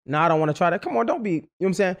this. No, I don't want to try that. Come on, don't be, you know what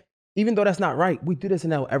I'm saying? Even though that's not right, we do this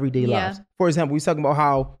in our everyday lives. For example, we talking about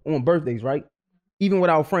how on birthdays, right? Even with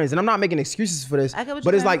our friends, and I'm not making excuses for this,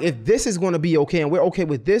 but it's like, if this is going to be okay and we're okay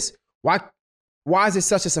with this, why is it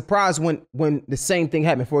such a surprise when the same thing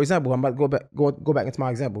happened? For example, I'm about to go back into my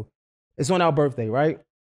example. It's on our birthday, right?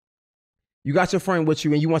 You got your friend with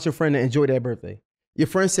you and you want your friend to enjoy their birthday. Your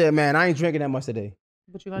friend said, man, I ain't drinking that much today.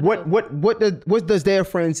 What does their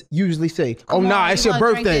friends usually say? It's your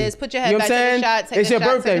birthday. Put your head back, take a shot, it's your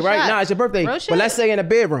birthday, right? Nah, it's your birthday. But let's say in a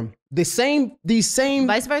bedroom, these same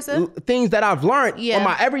vice versa things that I've learned in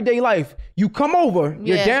my everyday life. You come over,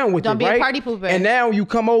 you're down with Don't it, right? Don't be a party pooper. And now you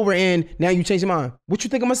come over and now you change your mind. What you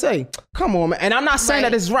think I'm gonna say? Come on, man. And I'm not saying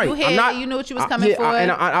that this is right. You knew what you was coming for.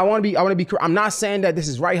 I want to be. I'm not saying that this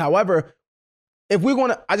is right. However,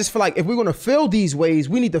 I just feel like if we're gonna feel these ways,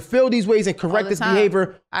 we need to feel these ways and correct this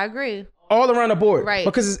behavior. I agree. All around the board, right?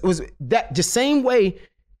 Because it was that the same way.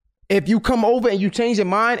 If you come over and you change your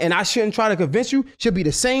mind and I shouldn't try to convince you, should be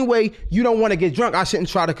the same way you don't want to get drunk. I shouldn't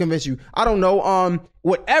try to convince you. I don't know.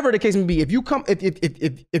 Whatever the case may be, if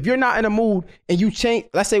you're not in a mood and you change,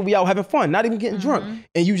 let's say we out having fun, not even getting drunk,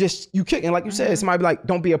 and you kicking, like you said, somebody be like,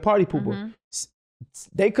 don't be a party pooper.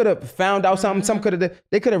 They could have found out something.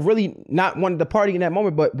 They could have really not wanted to party in that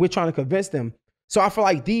moment, but we're trying to convince them. So I feel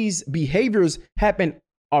like these behaviors happen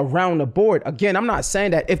around the board. Again, I'm not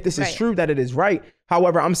saying that if this is true that it is right.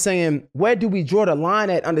 However, I'm saying, where do we draw the line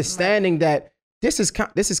at understanding that this is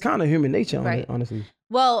kind of human nature, honestly.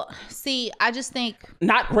 Well, see, I just think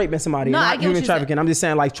not raping somebody, not human trafficking. I'm just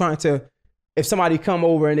saying, like, trying to, if somebody come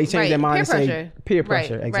over and they change their mind peer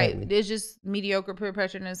pressure, exactly. Right. There's just mediocre peer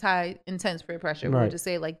pressure and there's high intense peer pressure. We'll just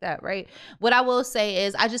say it like that, right? What I will say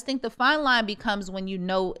is, I just think the fine line becomes when you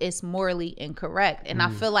know it's morally incorrect. And I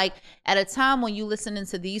feel like at a time when you listen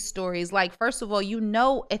into these stories, like, first of all,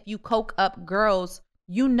 if you coke up girls,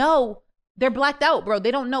 they're blacked out, bro.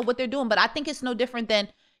 They don't know what they're doing. But I think it's no different than,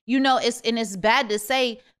 it's bad to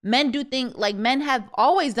say men do things, like, men have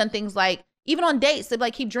always done things like, even on dates, they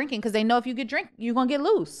like keep drinking because they know if you get drink, you're going to get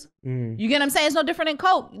loose. You get what I'm saying? It's no different than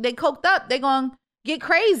coke. They coked up, they going to get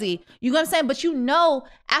crazy. You get what I'm saying? But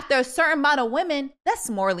after a certain amount of women, that's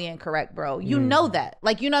morally incorrect, bro. You know that.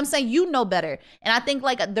 Like, you know what I'm saying? You know better. And I think,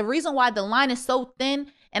 like, the reason why the line is so thin,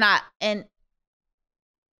 and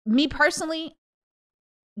me personally,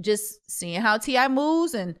 just seeing how T.I.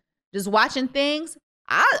 moves and just watching things,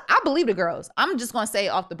 I believe the girls. I'm just going to say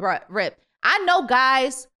off the rip. I know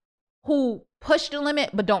guys who push the limit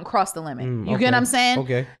but don't cross the limit. You get what I'm saying?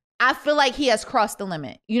 Okay. I feel like he has crossed the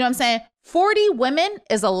limit. You know what I'm saying? 40 women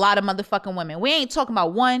is a lot of motherfucking women. We ain't talking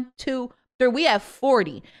about 1, 2, 3. We have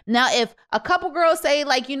 40. Now, if a couple girls say,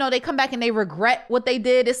 like, they come back and they regret what they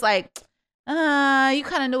did, it's like, you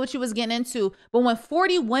kind of knew what you was getting into. But when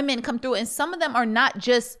 40 women come through, and some of them are not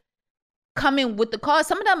just coming with the cause,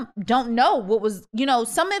 some of them don't know what was,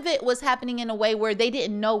 some of it was happening in a way where they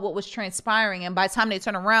didn't know what was transpiring. And by the time they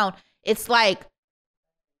turn around, it's like,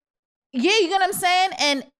 you get what I'm saying?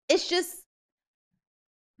 And it's just,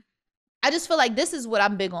 I just feel like this is what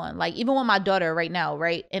I'm big on. Like, even with my daughter right now,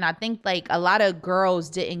 right? And I think, like, a lot of girls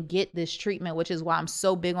didn't get this treatment, which is why I'm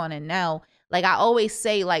so big on it now. Like, I always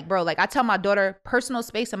say, like, bro, like, I tell my daughter, personal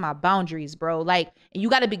space and my boundaries, bro. Like, and you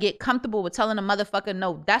got to get comfortable with telling a motherfucker,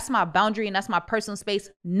 no, that's my boundary and that's my personal space.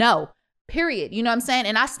 No, period. You know what I'm saying?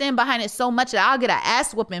 And I stand behind it so much that I'll get an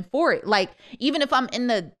ass whooping for it. Like, even if I'm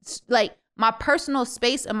in my personal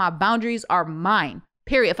space and my boundaries are mine.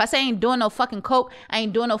 Period. If I say I ain't doing no fucking coke, I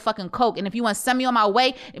ain't doing no fucking coke. And if you want to send me on my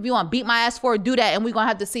way, if you want to beat my ass for it, do that. And we're going to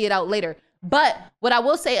have to see it out later. But what I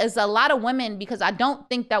will say is, a lot of women, because I don't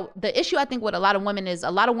think that the issue, I think with a lot of women is, a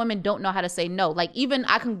lot of women don't know how to say no. Like, even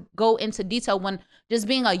I can go into detail when just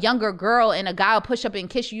being a younger girl and a guy will push up and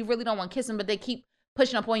kiss you. You really don't want to kiss him, but they keep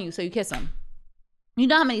pushing up on you, so you kiss him. You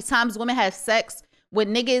know how many times women have sex with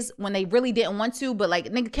niggas when they really didn't want to, but,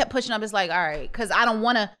 like, nigga kept pushing up. It's like, all right, because I don't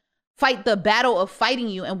want to fight the battle of fighting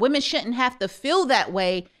you. And women shouldn't have to feel that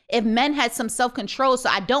way if men had some self-control. So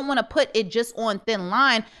I don't want to put it just on thin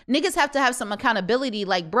line. Niggas have to have some accountability.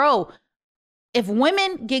 Like, bro, if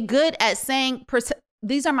women get good at saying,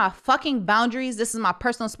 these are my fucking boundaries, this is my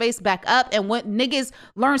personal space, back up. And when niggas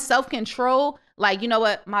learn self-control, like, you know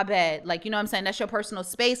what, my bad. Like, you know what I'm saying? That's your personal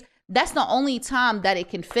space. That's the only time that it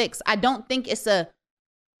can fix. I don't think it's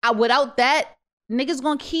without that, niggas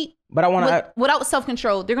gonna keep, but I want to, without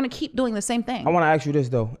self-control, they're gonna keep doing the same thing. I want to ask you this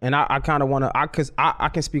though, and I kind of want to, cause I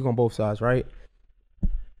can speak on both sides, right?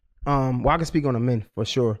 Well, I can speak on the men for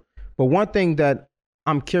sure, but one thing that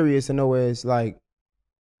I'm curious to know is, like,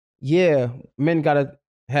 yeah, men gotta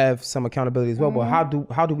have some accountability as well, but how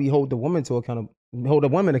do we hold the women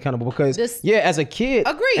accountable? Because as a kid,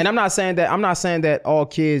 agree. And I'm not saying that all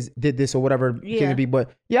kids did this or whatever can be,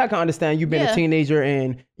 but I can understand you've been a teenager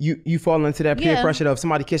and you fall into that peer pressure of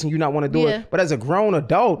somebody kissing you, not want to do it. But as a grown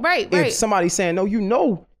adult, if somebody's saying no, you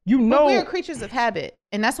know. But we're creatures of habit,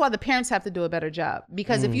 and that's why the parents have to do a better job.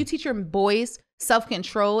 Because if you teach your boys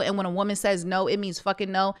self-control, and when a woman says no, it means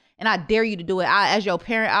fucking no, and I dare you to do it. As your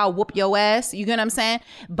parent, I'll whoop your ass. You get what I'm saying?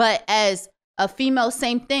 But as A female,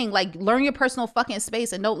 same thing. Like, learn your personal fucking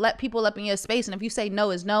space and don't let people up in your space. And if you say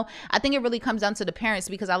no is no, I think it really comes down to the parents,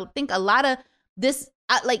 because I think a lot of this,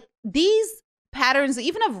 like these patterns,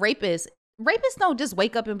 even of rapists don't just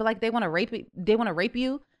wake up and be like, they want to rape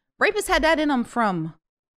you. Rapists had that in them from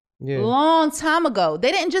long time ago.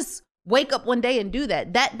 They didn't just wake up one day and do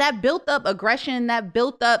that. That built up aggression,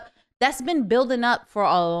 that's been building up for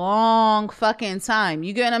a long fucking time.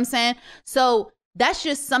 You get what I'm saying? So that's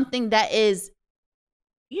just something that is,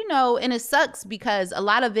 and it sucks because a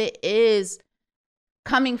lot of it is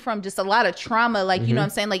coming from just a lot of trauma. Like, you know what I'm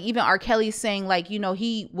saying? Like, even R. Kelly's saying, like,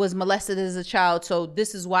 he was molested as a child, so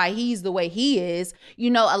this is why he's the way he is. A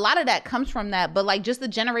lot of that comes from that. But like, just the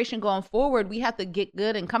generation going forward, we have to get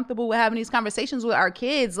good and comfortable with having these conversations with our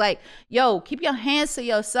kids. Like, yo, keep your hands to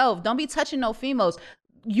yourself. Don't be touching no females.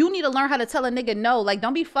 You need to learn how to tell a nigga no. Like,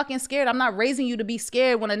 don't be fucking scared. I'm not raising you to be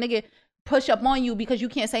scared when a nigga push up on you because you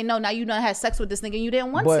can't say no. Now you done had sex with this nigga and you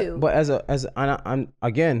didn't want to. But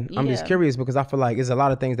I'm just curious, because I feel like there's a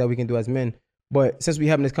lot of things that we can do as men. But since we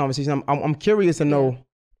having this conversation, I'm curious to know,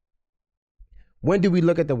 when do we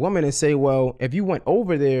look at the woman and say, well, if you went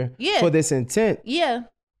over there for this intent,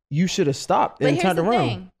 you should have stopped and turned around.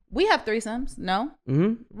 Thing. We have threesomes, no?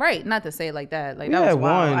 Right, not to say it like that. Like, that was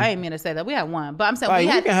wild. I didn't mean to say that. We had one. But I'm saying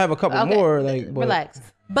we can have a couple more. Like, relax.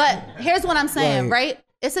 But here's what I'm saying, right?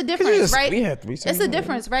 It's a difference, right? We had threesomes. It's a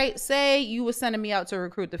difference, right? Say you were sending me out to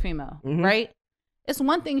recruit the female, right? It's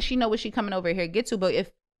one thing she know what she coming over here to get to, but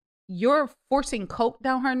if you're forcing coke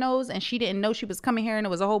down her nose and she didn't know she was coming here and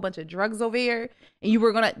there was a whole bunch of drugs over here and you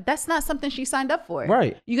were that's not something she signed up for.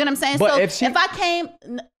 Right. You get what I'm saying? But so if I came,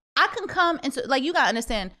 I can come into, like, you gotta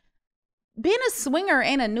understand, being a swinger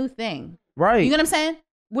ain't a new thing. Right. You get what I'm saying?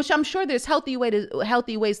 Which I'm sure there's healthy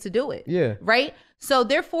ways to do it. Yeah. Right? So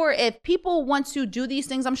therefore, if people want to do these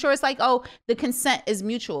things, I'm sure it's like, oh, the consent is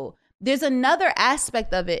mutual. There's another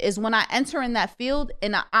aspect of it is when I enter in that field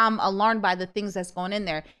and I'm alarmed by the things that's going in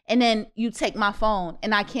there. And then you take my phone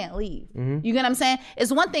and I can't leave. You get what I'm saying?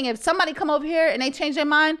 It's one thing if somebody come over here and they change their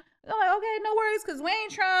mind, I'm like, okay, no worries, because we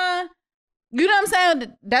ain't trying. You know what I'm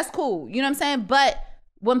saying? That's cool. You know what I'm saying? But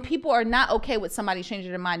when people are not okay with somebody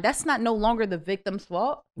changing their mind, that's not no longer the victim's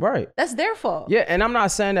fault. Right. That's their fault. Yeah, and I'm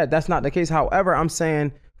not saying that that's not the case. However, I'm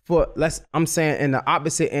saying I'm saying in the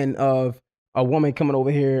opposite end of a woman coming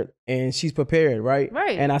over here and she's prepared, right?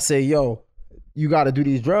 Right. And I say, yo, you got to do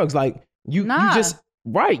these drugs. Like you just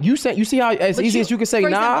right. You see how easy as you can say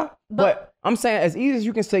nah, but I'm saying as easy as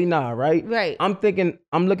you can say nah, right? Right. I'm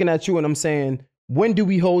looking at you and I'm saying, when do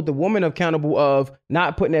we hold the woman accountable of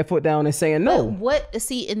not putting their foot down and saying no? But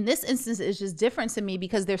see, in this instance, it's just different to me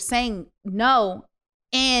because they're saying no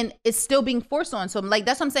and it's still being forced on. So I'm like,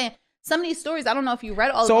 that's what I'm saying. Some of these stories, I don't know if you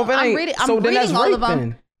read all of them. I'm reading all of them.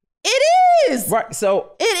 Then. It is. Right.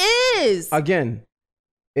 So it is. Again,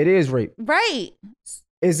 it is rape. Right.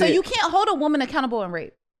 You can't hold a woman accountable in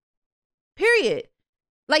rape. Period.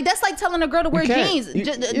 Like, that's like telling a girl to wear jeans.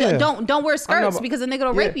 Don't wear skirts because a nigga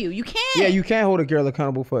will rape you. You can't. Yeah, you can't hold a girl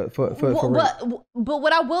accountable for rape. But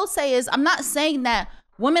what I will say is, I'm not saying that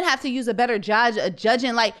women have to use a better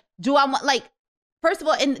judging. Like, do I want, like, first of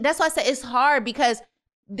all, and that's why I say it's hard because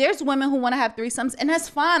there's women who want to have threesomes and that's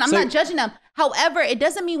fine. I'm not judging them. However, it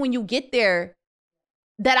doesn't mean when you get there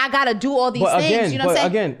that I gotta do all these things. You know what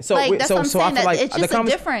I'm saying? Again, so I feel like it's just a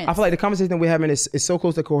difference. I feel like the conversation we're having is so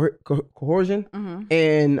close to coercion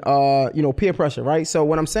and peer pressure, right? So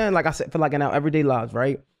what I'm saying, like I said, for like in our everyday lives,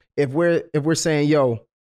 right? If we're saying, yo,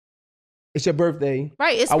 it's your birthday,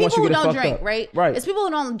 right? It's people who don't drink, right? Right. It's people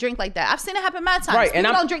who don't drink like that. I've seen it happen mad times. Right.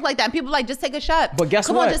 People don't drink like that. And people like, just take a shot. But guess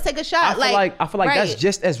what? Come on, just take a shot. I feel like that's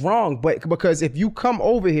just as wrong. But because if you come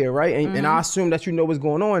over here, right, and I assume that you know what's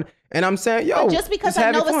going on, and I'm saying, yo, but just because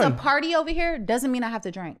I know it's a party over here doesn't mean I have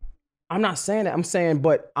to drink. I'm not saying that. I'm saying,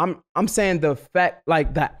 but I'm saying the fact,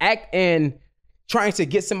 like the act and trying to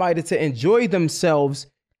get somebody to enjoy themselves.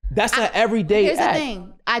 That's an everyday act. Here's the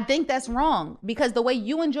thing. I think that's wrong because the way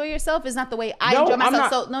you enjoy yourself is not the way I enjoy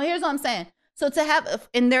myself. So here's what I'm saying. So to have,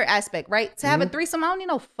 in their aspect, right? To have a threesome, I don't need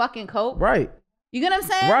no fucking coke. Right. You get what I'm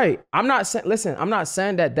saying? Right. I'm not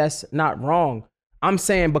saying that that's not wrong. I'm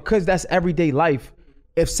saying because that's everyday life.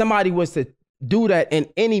 If somebody was to do that in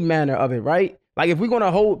any manner of it, right? Like if we're going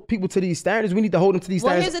to hold people to these standards, we need to hold them to these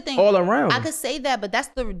standards all around. I could say that, but that's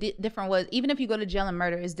the different was. Even if you go to jail and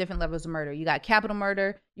murder, it's different levels of murder. You got capital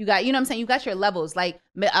murder. You got, you know what I'm saying? You got your levels. Like,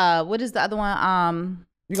 what is the other one?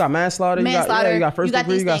 You got manslaughter. You got first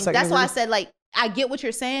degree. You got second degree. That's why I said, like, I get what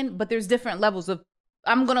you're saying, but there's different levels of,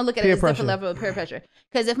 I'm going to look at it as different level of peer pressure.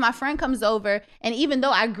 Because if my friend comes over, and even though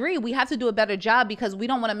I agree, we have to do a better job because we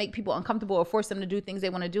don't want to make people uncomfortable or force them to do things they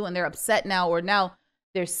want to do and they're upset now or now.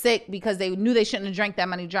 they're sick because they knew they shouldn't have drank that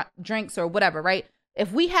many drinks or whatever, right?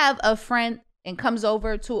 If we have a friend and comes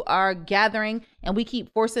over to our gathering and we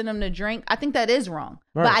keep forcing them to drink, I think that is wrong.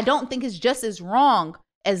 Right. But I don't think it's just as wrong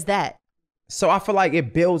as that. So I feel like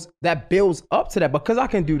it builds up to that because I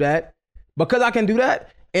can do that.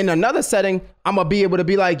 In another setting, I'm going to be able to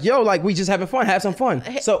be like, yo, like we just having fun, have some fun.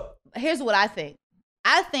 So here's what I think.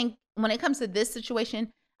 I think when it comes to this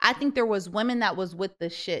situation, I think there was women that was with the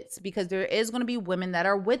shits because there is going to be women that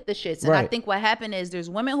are with the shits. And right. I think what happened is there's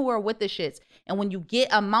women who are with the shits. And when you get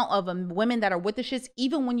amount of women that are with the shits,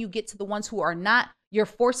 even when you get to the ones who are not, you're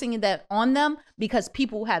forcing that on them because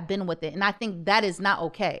people have been with it. And I think that is not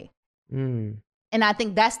okay. And I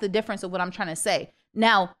think that's the difference of what I'm trying to say.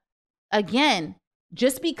 Now, again,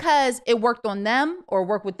 just because it worked on them or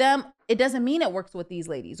worked with them, it doesn't mean it works with these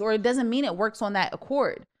ladies or it doesn't mean it works on that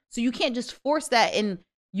accord. So you can't just force that and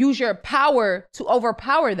use your power to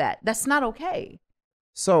overpower that. That's not okay.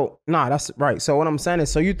 So, that's right. So what I'm saying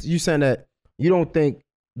is, so you saying that you don't think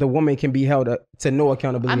the woman can be held to no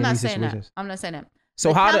accountability in these situations? I'm not saying that.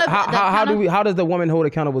 So how does the woman hold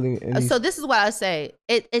accountability in these? So this is what I say.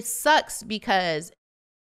 It sucks because,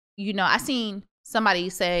 I seen somebody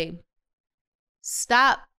say,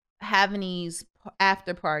 stop having these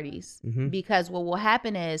after parties because what will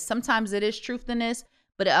happen is sometimes it is truth in this,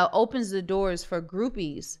 but it opens the doors for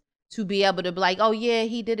groupies to be able to be like, oh yeah,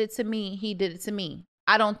 he did it to me. He did it to me.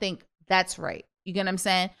 I don't think that's right. You get what I'm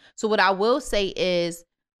saying? So what I will say is,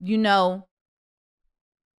 to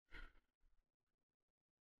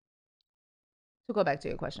go back to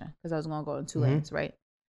your question, because I was going to go in two lanes, right?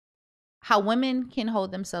 How women can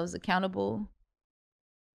hold themselves accountable.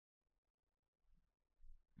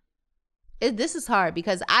 This is hard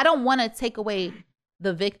because I don't want to take away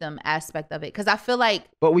the victim aspect of it because I feel like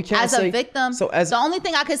but we can't as a victim, the only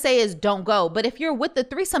thing I could say is don't go. But if you're with the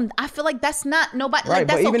threesome, I feel like that's not nobody. Right, like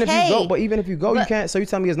that's but even okay. if you go, you can't. So you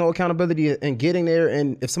tell me there's no accountability in getting there.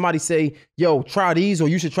 And if somebody say, "Yo, try these," or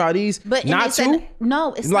 "You should try these," but not to.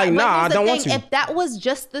 No, it's like not, I don't want to. If that was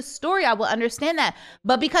just the story, I would understand that.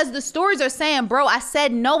 But because the stories are saying, "Bro, I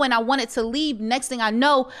said no and I wanted to leave." Next thing I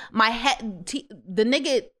know, my head, the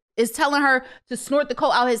nigga is telling her to snort the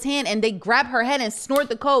coke out his hand, and they grab her head and snort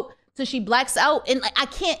the coke till she blacks out. And like, I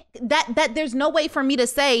can't, that there's no way for me to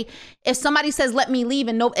say if somebody says let me leave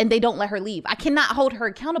and they don't let her leave, I cannot hold her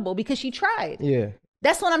accountable because she tried. Yeah,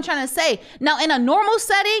 that's what I'm trying to say. Now in a normal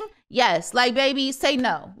setting, yes, like baby, say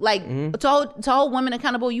no. Like to hold women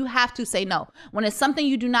accountable, you have to say no. When it's something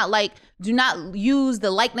you do not like, do not use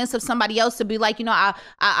the likeness of somebody else to be like,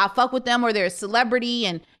 I fuck with them or they're a celebrity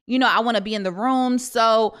and I want to be in the room.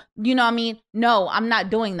 So, no, I'm not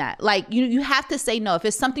doing that. Like you have to say no. If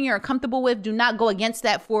it's something you're uncomfortable with, do not go against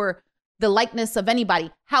that for the likeness of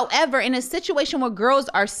anybody. However, in a situation where girls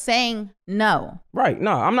are saying no. Right.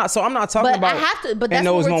 No, I'm not. So I'm not talking about I have to, but that's in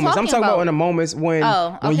those what we're moments. I'm talking about in the moments when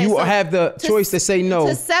you have the choice to say no.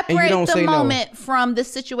 To separate the moment from the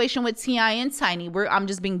situation with T.I. and Tiny, I'm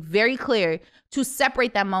just being very clear to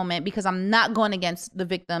separate that moment because I'm not going against the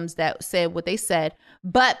victims that said what they said,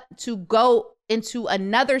 but to go into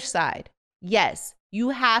another side. Yes,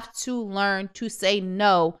 you have to learn to say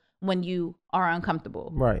no when you are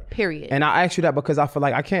uncomfortable. Right. Period. And I ask you that because I feel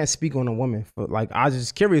like I can't speak on a woman. I was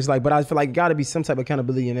just curious, but I feel like got to be some type of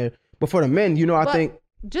accountability in there. But for the men, I think.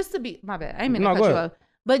 Just to be, my bad, I ain't mean to cut you off.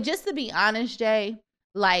 But just to be honest, Jay,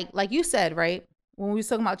 like you said, right? When we was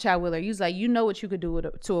talking about Chad Wheeler, you was like, what you could do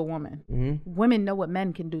to a woman. Mm-hmm. Women know what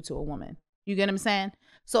men can do to a woman. You get what I'm saying?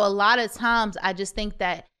 So a lot of times I just think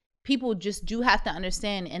that people just do have to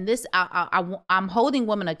understand, and this, I'm holding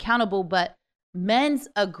women accountable, but men's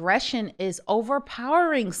aggression is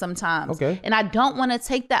overpowering sometimes. Okay. And I don't want to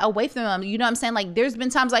take that away from them. You know what I'm saying? Like there's been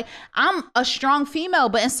times like I'm a strong female,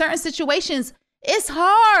 but in certain situations, it's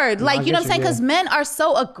hard. Like, you know what I'm saying? Because men are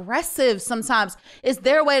so aggressive sometimes. It's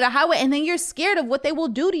their way to highway. And then you're scared of what they will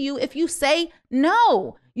do to you if you say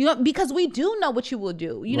no. Because we do know what you will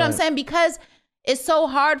do. You know what I'm saying? Because it's so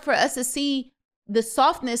hard for us to see the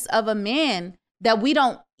softness of a man that we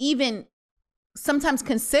don't even sometimes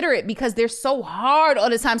consider it because they're so hard all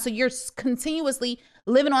the time. So you're continuously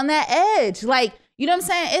living on that edge. Like, you know what I'm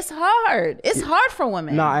saying? It's hard. It's hard for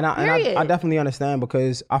women. No, and I definitely understand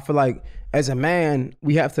because I feel like as a man,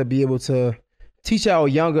 we have to be able to teach our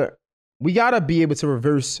younger, we got to be able to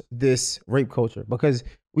reverse this rape culture because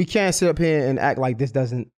we can't sit up here and act like this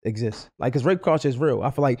doesn't exist. Like, because rape culture is real.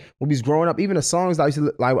 I feel like when we was growing up, even the songs I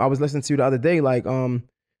was listening to the other day, like,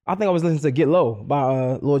 I think I was listening to Get Low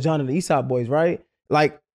by Lil Jon and the East Side Boys, right?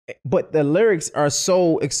 Like, but the lyrics are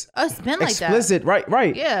so it's been like explicit, that.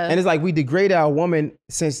 Right. Yeah. And it's like we degrade our woman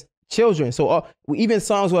since children. So even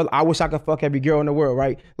songs where I wish I could fuck every girl in the world,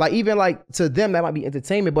 right? Like even like to them that might be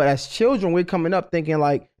entertainment, but as children we're coming up thinking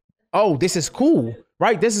like, oh, this is cool,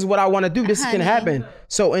 right? This is what I want to do. This can happen.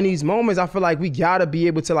 So in these moments, I feel like we gotta be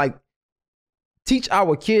able to like teach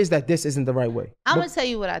our kids that this isn't the right way. I'm gonna tell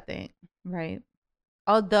you what I think, right?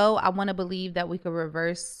 Although I want to believe that we could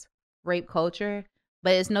reverse rape culture,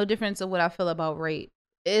 but it's no difference of what I feel about rape.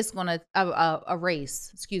 It's gonna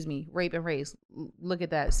rape and race. Look at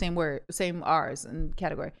that, same word, same R's and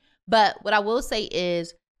category. But what I will say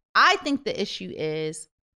is, I think the issue is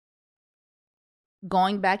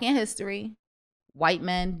going back in history. White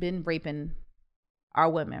men been raping our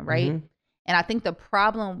women, right? Mm-hmm. And I think the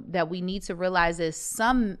problem that we need to realize is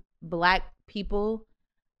some Black people,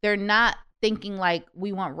 they're not thinking like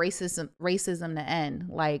we want racism to end,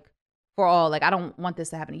 like for all. Like, I don't want this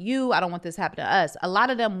to happen to you. I don't want this to happen to us. A lot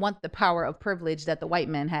of them want the power of privilege that the white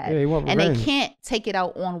men had. Yeah, and they can't take it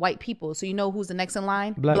out on white people. So you know who's the next in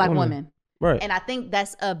line? Black women. Right. And I think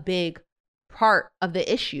that's a big part of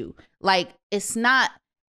the issue. Like, it's not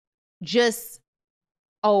just,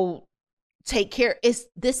 oh, take care.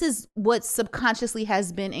 This is what subconsciously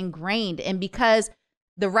has been ingrained. And because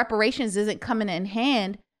the reparations isn't coming in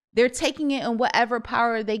hand, they're taking it in whatever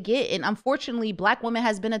power they get. And unfortunately, Black women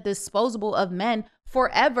has been at the disposal of men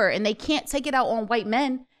forever, and they can't take it out on white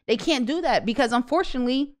men. They can't do that because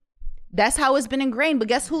unfortunately, that's how it's been ingrained. But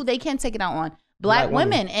guess who they can take it out on? Black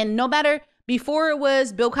women. And no matter, before it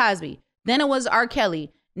was Bill Cosby, then it was R.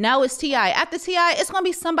 Kelly. Now it's T.I. After T.I., it's going to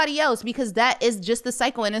be somebody else because that is just the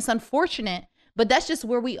cycle. And it's unfortunate, but that's just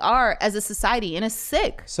where we are as a society. And it's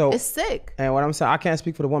sick. So it's sick. And what I'm saying, I can't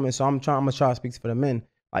speak for the women, so I'm going to try to speak for the men.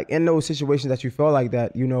 Like in those situations that you feel like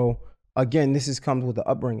that, you know, again, comes with the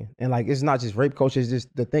upbringing. And like, it's not just rape culture, it's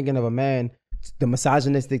just the thinking of a man, the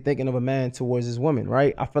misogynistic thinking of a man towards his woman,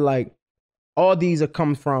 right? I feel like all these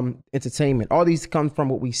come from entertainment. All these come from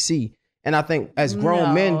what we see. And I think as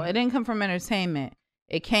grown men. It didn't come from entertainment.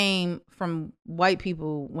 It came from white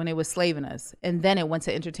people when they were slaving us. And then it went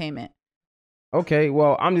to entertainment. Okay,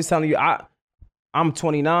 well, I'm just telling you, I'm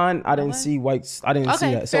 29. I didn't see whites. I didn't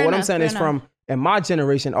see that. So what I'm saying is from, in my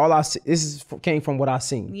generation, came from what I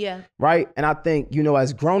seen. Yeah. Right. And I think, you know,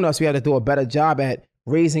 as grown-ups, we had to do a better job at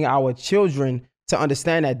raising our children to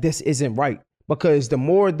understand that this isn't right. Because the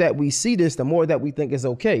more that we see this, the more that we think it's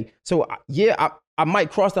okay. So yeah, I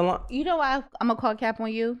might cross the line. You know why I'm gonna call cap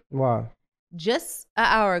on you? Why? Just an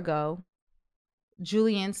hour ago,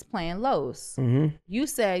 Julian's playing Los. Mm-hmm. You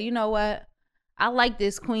said, you know what? I like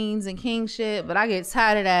this queens and king shit, but I get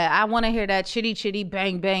tired of that. I want to hear that chitty chitty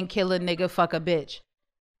bang bang kill a nigga fuck a bitch.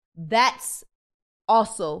 That's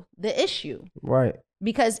also the issue. Right.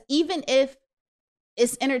 Because even if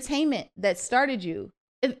it's entertainment that started you,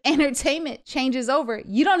 if entertainment changes over,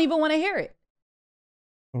 you don't even want to hear it.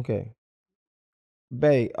 Okay.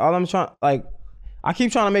 Babe, all I'm trying, like, I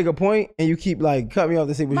keep trying to make a point and you keep like cut me off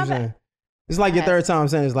to see what you're saying. It's like your third time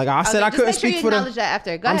saying it's like I said I couldn't speak for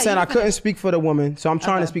the. I'm saying I couldn't speak for the woman, so I'm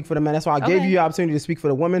trying to speak for the man. That's why I gave you the opportunity to speak for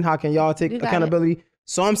the woman. How can y'all take accountability?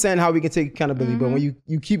 So I'm saying how we can take accountability, but when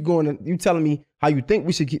you keep going and you telling me how you think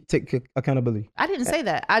we should take accountability. I didn't say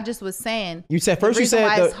that. I just was saying. You said first. You said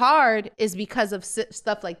why it's hard is because of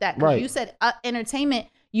stuff like that. Right. You said entertainment.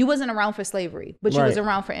 You wasn't around for slavery, but you was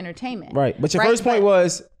around for entertainment. Right. But your first point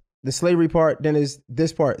was the slavery part, then is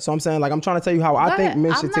this part. So I'm saying, like, I'm trying to tell you how I think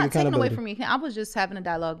men should take accountability. I'm not taking away from you. I was just having a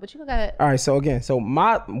dialogue, but you go ahead. All right. So again,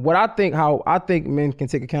 how I think men can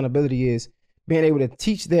take accountability is being able to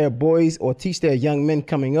teach their boys or teach their young men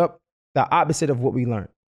coming up the opposite of what we learned.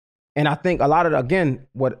 And I think a lot of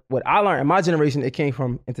what I learned in my generation, it came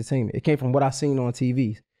from entertainment. It came from what I seen on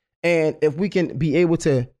TVs. And if we can be able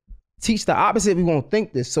to teach the opposite, we won't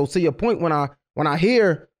think this. So to your point, when I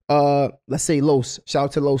hear let's say Los, shout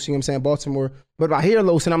out to Los, you know what I'm saying, Baltimore. But if I hear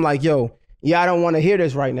Los and I'm like, yo, yeah, I don't want to hear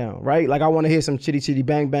this right now, right? Like I want to hear some chitty chitty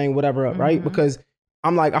bang bang, whatever, right? Because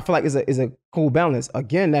I'm like, I feel like it's a cool balance.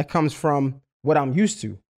 Again, that comes from what I'm used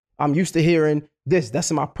to. I'm used to hearing this.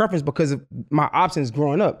 That's my preference because of my options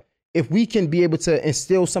growing up. If we can be able to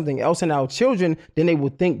instill something else in our children, then they will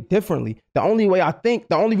think differently. The only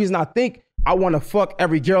reason I think I want to fuck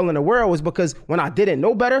every girl in the world was because when I didn't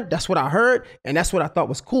know better, that's what I heard and that's what I thought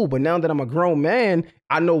was cool. But now that I'm a grown man,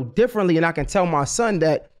 I know differently and I can tell my son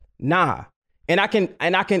that nah. And I can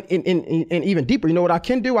even deeper, you know what I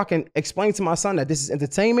can do? I can explain to my son that this is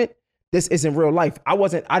entertainment. This isn't real life. I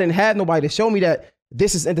didn't have nobody to show me that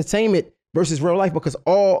this is entertainment versus real life because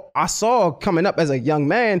all I saw coming up as a young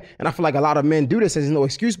man, and I feel like a lot of men do this, and there's no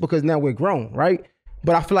excuse because now we're grown, right?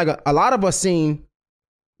 But I feel like a lot of us seen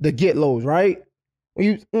the get lows, right? When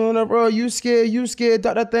you on the road, you scared,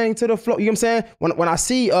 duck that thing to the floor. You know what I'm saying? When I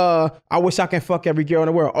see, I wish I can fuck every girl in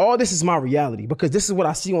the world. All this is my reality because this is what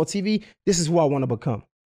I see on TV. This is who I want to become.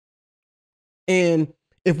 And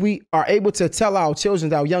if we are able to tell our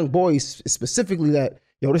children, our young boys specifically that,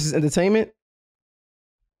 yo, this is entertainment,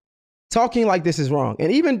 talking like this is wrong.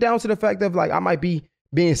 And even down to the fact of like, I might be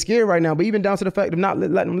being scared right now, but even down to the fact of not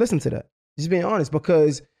letting them listen to that. Just being honest,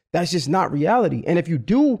 because that's just not reality. And if you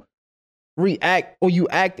do react or you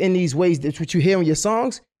act in these ways, that's what you hear in your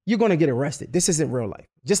songs, you're going to get arrested. This isn't real life.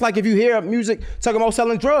 Just like if you hear music talking about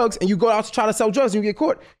selling drugs and you go out to try to sell drugs and you get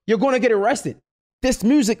caught, you're going to get arrested. This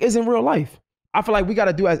music isn't real life. I feel like we got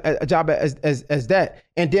to do a job as that.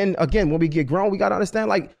 And then again, when we get grown, we got to understand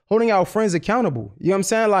like holding our friends accountable. You know what I'm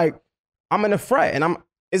saying? Like I'm in a frat and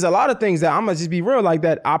there's a lot of things that I'm going to just be real like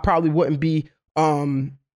that I probably wouldn't be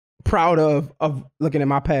proud of looking at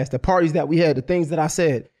my past, the parties that we had, the things that I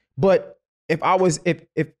said. But if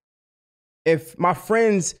my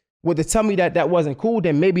friends were to tell me that wasn't cool,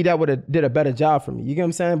 then maybe that would have did a better job for me. You get what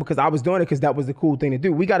I'm saying? Because I was doing it because that was the cool thing to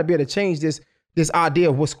do. We got to be able to change this idea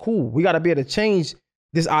of what's cool. We got to be able to change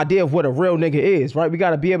this idea of what a real nigga is, right? We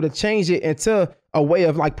got to be able to change it into a way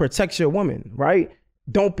of like protect your woman, right?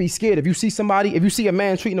 Don't be scared. If you see a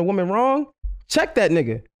man treating a woman wrong, check that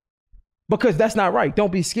nigga. Because that's not right.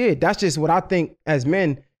 Don't be scared. That's just what I think as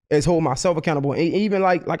men is hold myself accountable. And even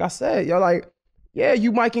like I said, you're like, yeah,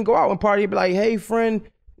 you might can go out and party and be like, hey friend,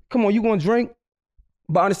 come on, you gonna drink?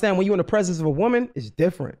 But understand when you're in the presence of a woman, it's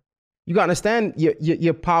different. You gotta understand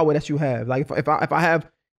your power that you have. Like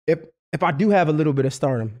if I do have a little bit of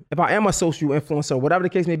stardom, if I am a social influencer, whatever the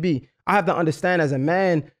case may be, I have to understand as a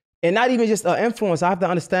man, and not even just an influence, I have to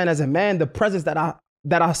understand as a man the presence that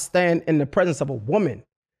I stand in the presence of a woman.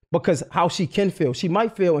 Because how she can feel. She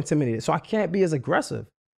might feel intimidated. So I can't be as aggressive.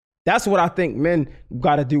 That's what I think men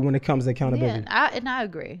got to do when it comes to accountability. Yeah, I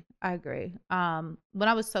agree. When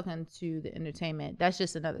I was talking to the entertainment, that's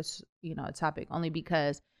just another, topic, only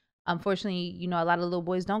because unfortunately, a lot of little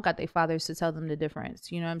boys don't got their fathers to tell them the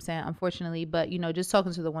difference. You know what I'm saying? Unfortunately, but just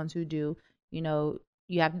talking to the ones who do, you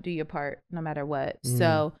have to do your part no matter what. Mm.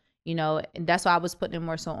 So, and that's why I was putting it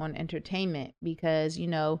more so on entertainment because,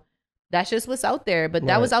 that's just what's out there. But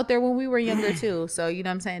that was out there when we were younger too. So, you know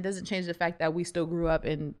what I'm saying? It doesn't change the fact that we still grew up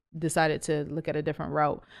and decided to look at a different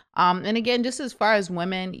route. And again, just as far as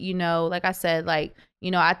women, like I said, like,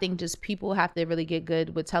 I think just people have to really get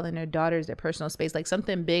good with telling their daughters their personal space. Like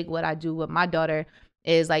something big, what I do with my daughter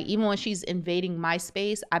is like, even when she's invading my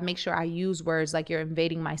space, I make sure I use words like you're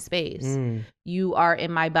invading my space. Mm. You are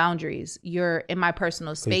in my boundaries. You're in my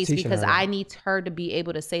personal space because I need her to be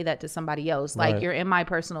able to say that to somebody else. Like you're in my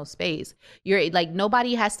personal space. You're like,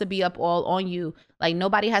 nobody has to be up all on you. Like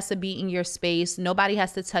nobody has to be in your space. Nobody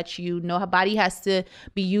has to touch you. Nobody has to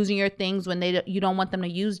be using your things when you don't want them to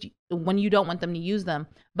use them.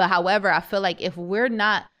 But however, I feel like if we're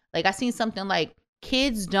not, like I seen something like,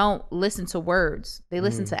 kids don't listen to words. They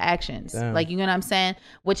listen to actions. Damn. Like, you know what I'm saying?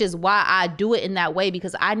 Which is why I do it in that way,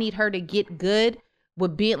 because I need her to get good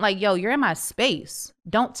with being like, yo, you're in my space.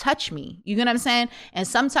 Don't touch me. You know what I'm saying? And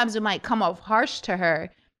sometimes it might come off harsh to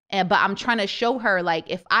her. But I'm trying to show her,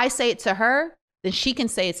 like, if I say it to her, then she can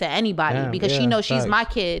say it to anybody. Because she knows she's my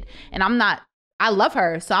kid. And I love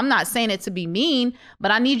her, so I'm not saying it to be mean, but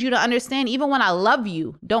I need you to understand, even when I love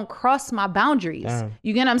you, don't cross my boundaries. Damn.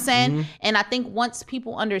 You get what I'm saying? Mm-hmm. And I think once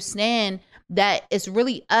people understand that it's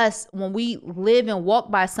really us, when we live and walk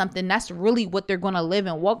by something, that's really what they're going to live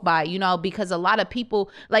and walk by, because a lot of people,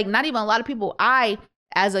 like not even a lot of people,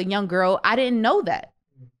 as a young girl, I didn't know that.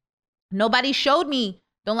 Nobody showed me,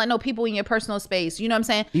 don't let no people in your personal space. You know what I'm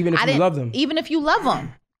saying? Even if you love them. Even if you love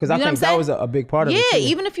them. Because I think that was a big part of it. Yeah,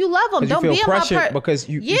 even if you love them, don't be in my part. Because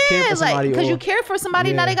you care for somebody. Because you care for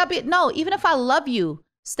somebody, now they got to be. No, even if I love you,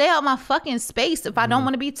 stay out my fucking space if I don't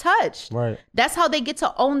want to be touched. Right. That's how they get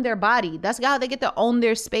to own their body. That's how they get to own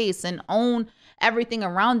their space and own everything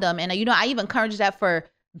around them. And, I even encourage that for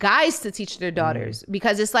guys to teach their daughters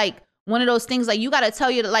because it's like one of those things like you got to tell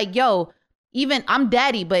you that like, yo, even I'm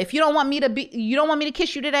daddy, but if you don't want me to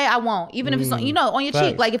kiss you today, I won't. Even if it's on, on your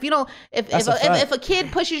cheek. Like if if a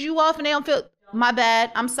kid pushes you off and they don't feel, my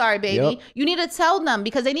bad, I'm sorry, baby. Yep. You need to tell them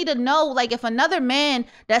because they need to know, like if another man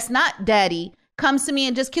that's not daddy comes to me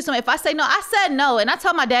and just kiss him. If I say no, I said no, and I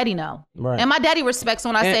tell my daddy no. Right. And my daddy respects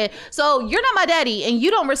when I say it. So you're not my daddy, and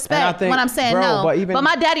you don't respect when I'm saying no. But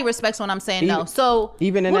my daddy respects when I'm saying no. So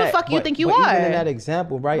even in who the fuck you think you are? Even in that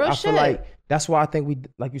example, right? I feel like that's why I think we,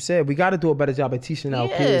 like you said, we got to do a better job at teaching our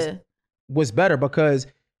kids what's better because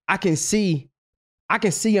I can see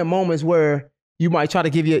in moments where, you might try to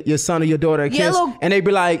give your son or your daughter a kiss, and they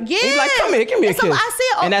be like, come here, give me a kiss. I see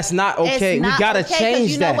it. And that's not okay. We gotta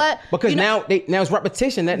change that. What? Because now it's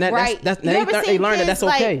repetition. They learn that that's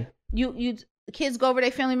okay. You kids go over their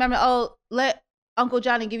family member. Oh, let Uncle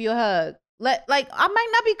Johnny give you a hug. I might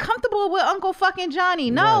not be comfortable with Uncle fucking Johnny.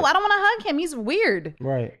 No, I don't want to hug him. He's weird.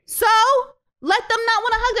 Right. So let them not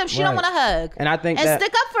want to hug them. She don't want to hug. And I think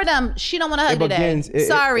stick up for them. She don't want to hug today.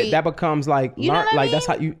 Sorry. That becomes like, you know what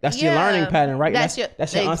I mean? That's your learning pattern, right? That's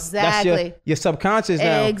your subconscious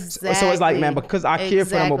now. Exactly. So it's like, man, because I care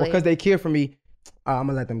for them, or because they care for me, I'm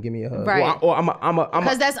gonna let them give me a hug. Right. Or I'm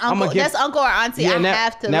because that's uncle or auntie. I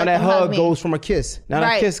have to. Now let that them hug hug goes from a kiss. Now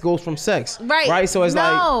that kiss goes from sex. Right. Right. So it's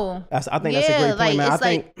I think that's a great point, man. I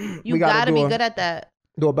think you gotta be good at that.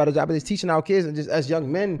 Do a better job of just teaching our kids, and just as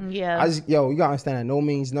young men. Yeah. You gotta understand that no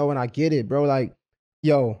means no, and I get it, bro. Like,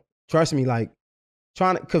 trust me, like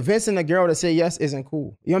convincing a girl to say yes isn't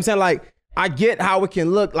cool. You know what I'm saying? Like, I get how it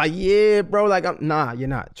can look like, yeah, bro, like nah, you're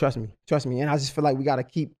not. Trust me. And I just feel like we gotta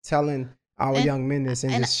keep telling our young men this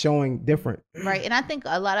and just showing different. Right. And I think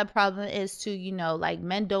a lot of problem is too, like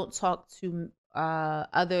men don't talk to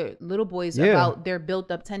other little boys about their built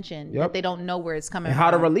up tension that they don't know where it's coming and from. How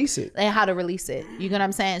to release it. You know what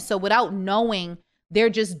I'm saying? So without knowing, they're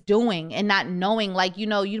just doing and not knowing, like, you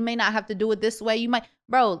may not have to do it this way. You might,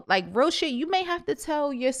 bro, like real shit, you may have to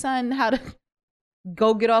tell your son how to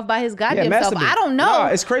go get off by his goddamn self. I don't know. Nah,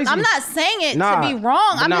 it's crazy. I'm not saying it to be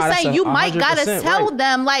wrong. I'm just saying you might gotta tell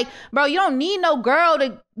them, like, bro, you don't need no girl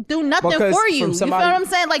to do nothing for you. You feel what I'm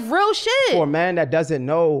saying? Like real shit. For a man that doesn't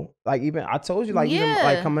know, like, even I told you, like, even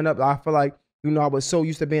like coming up, I feel like, I was so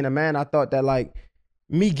used to being a man. I thought that like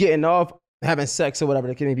me getting off having sex or whatever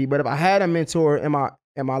the case may be. But if I had a mentor in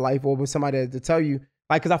my life, or with somebody to tell you,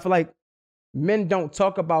 like, because I feel like men don't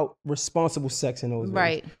talk about responsible sex in those ways.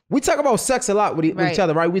 Right. We talk about sex a lot with each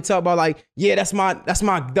other, right? We talk about like, that's my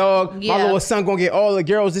dog. Yeah. My little son gonna get all the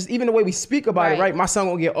girls. Just even the way we speak about it, right? My son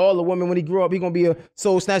gonna get all the women when he grew up. He gonna be a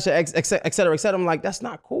soul snatcher, et cetera, et cetera. I'm like, that's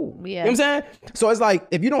not cool. Yeah. You know what I'm saying? So it's like,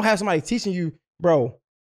 if you don't have somebody teaching you, bro,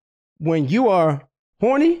 when you are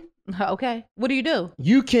horny, okay, what do?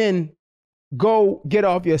 You can go get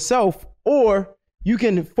off yourself, or you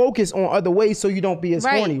can focus on other ways so you don't be as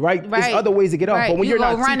horny, right? There's other ways to get off. But when you're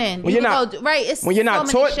not running, when you're not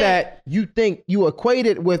taught that, you think you equate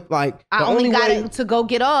it with like I only got it to go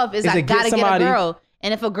get off is I gotta get a girl.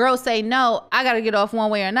 And if a girl say no, I gotta get off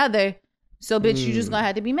one way or another. So bitch, you just gonna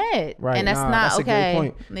have to be mad. Right. And that's not okay. A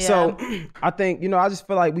great point. Yeah. So I think, I just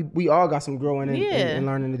feel like we all got some growing and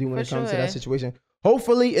learning to do when it comes to that situation.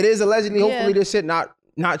 Hopefully it is allegedly, hopefully this shit not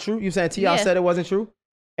true. You saying T.I. said it wasn't true?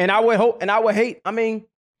 And I would hope, and I would hate. I mean,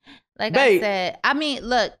 like I said,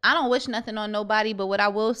 look, I don't wish nothing on nobody, but what I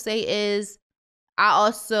will say is,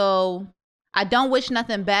 I don't wish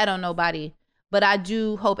nothing bad on nobody, but I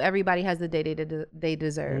do hope everybody has the day they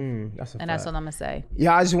deserve. That's all I'm gonna say.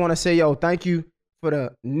 Yeah, I just want to say, thank you for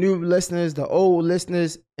the new listeners, the old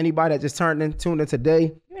listeners, anybody that just tuned in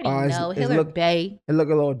today. You already know, Hiller Bay. It look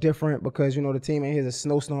a little different because the team ain't here. There's a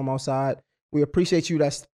snowstorm outside. We appreciate you.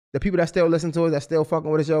 That's the people that still listen to us, that still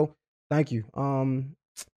fucking with us, thank you.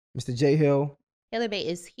 Mr. J Hill. Hiller Bay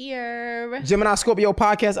is here. Gemini Scorpio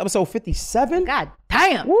Podcast, episode 57. God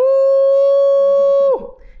damn. Woo!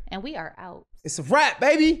 And we are out. It's a wrap,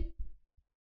 baby.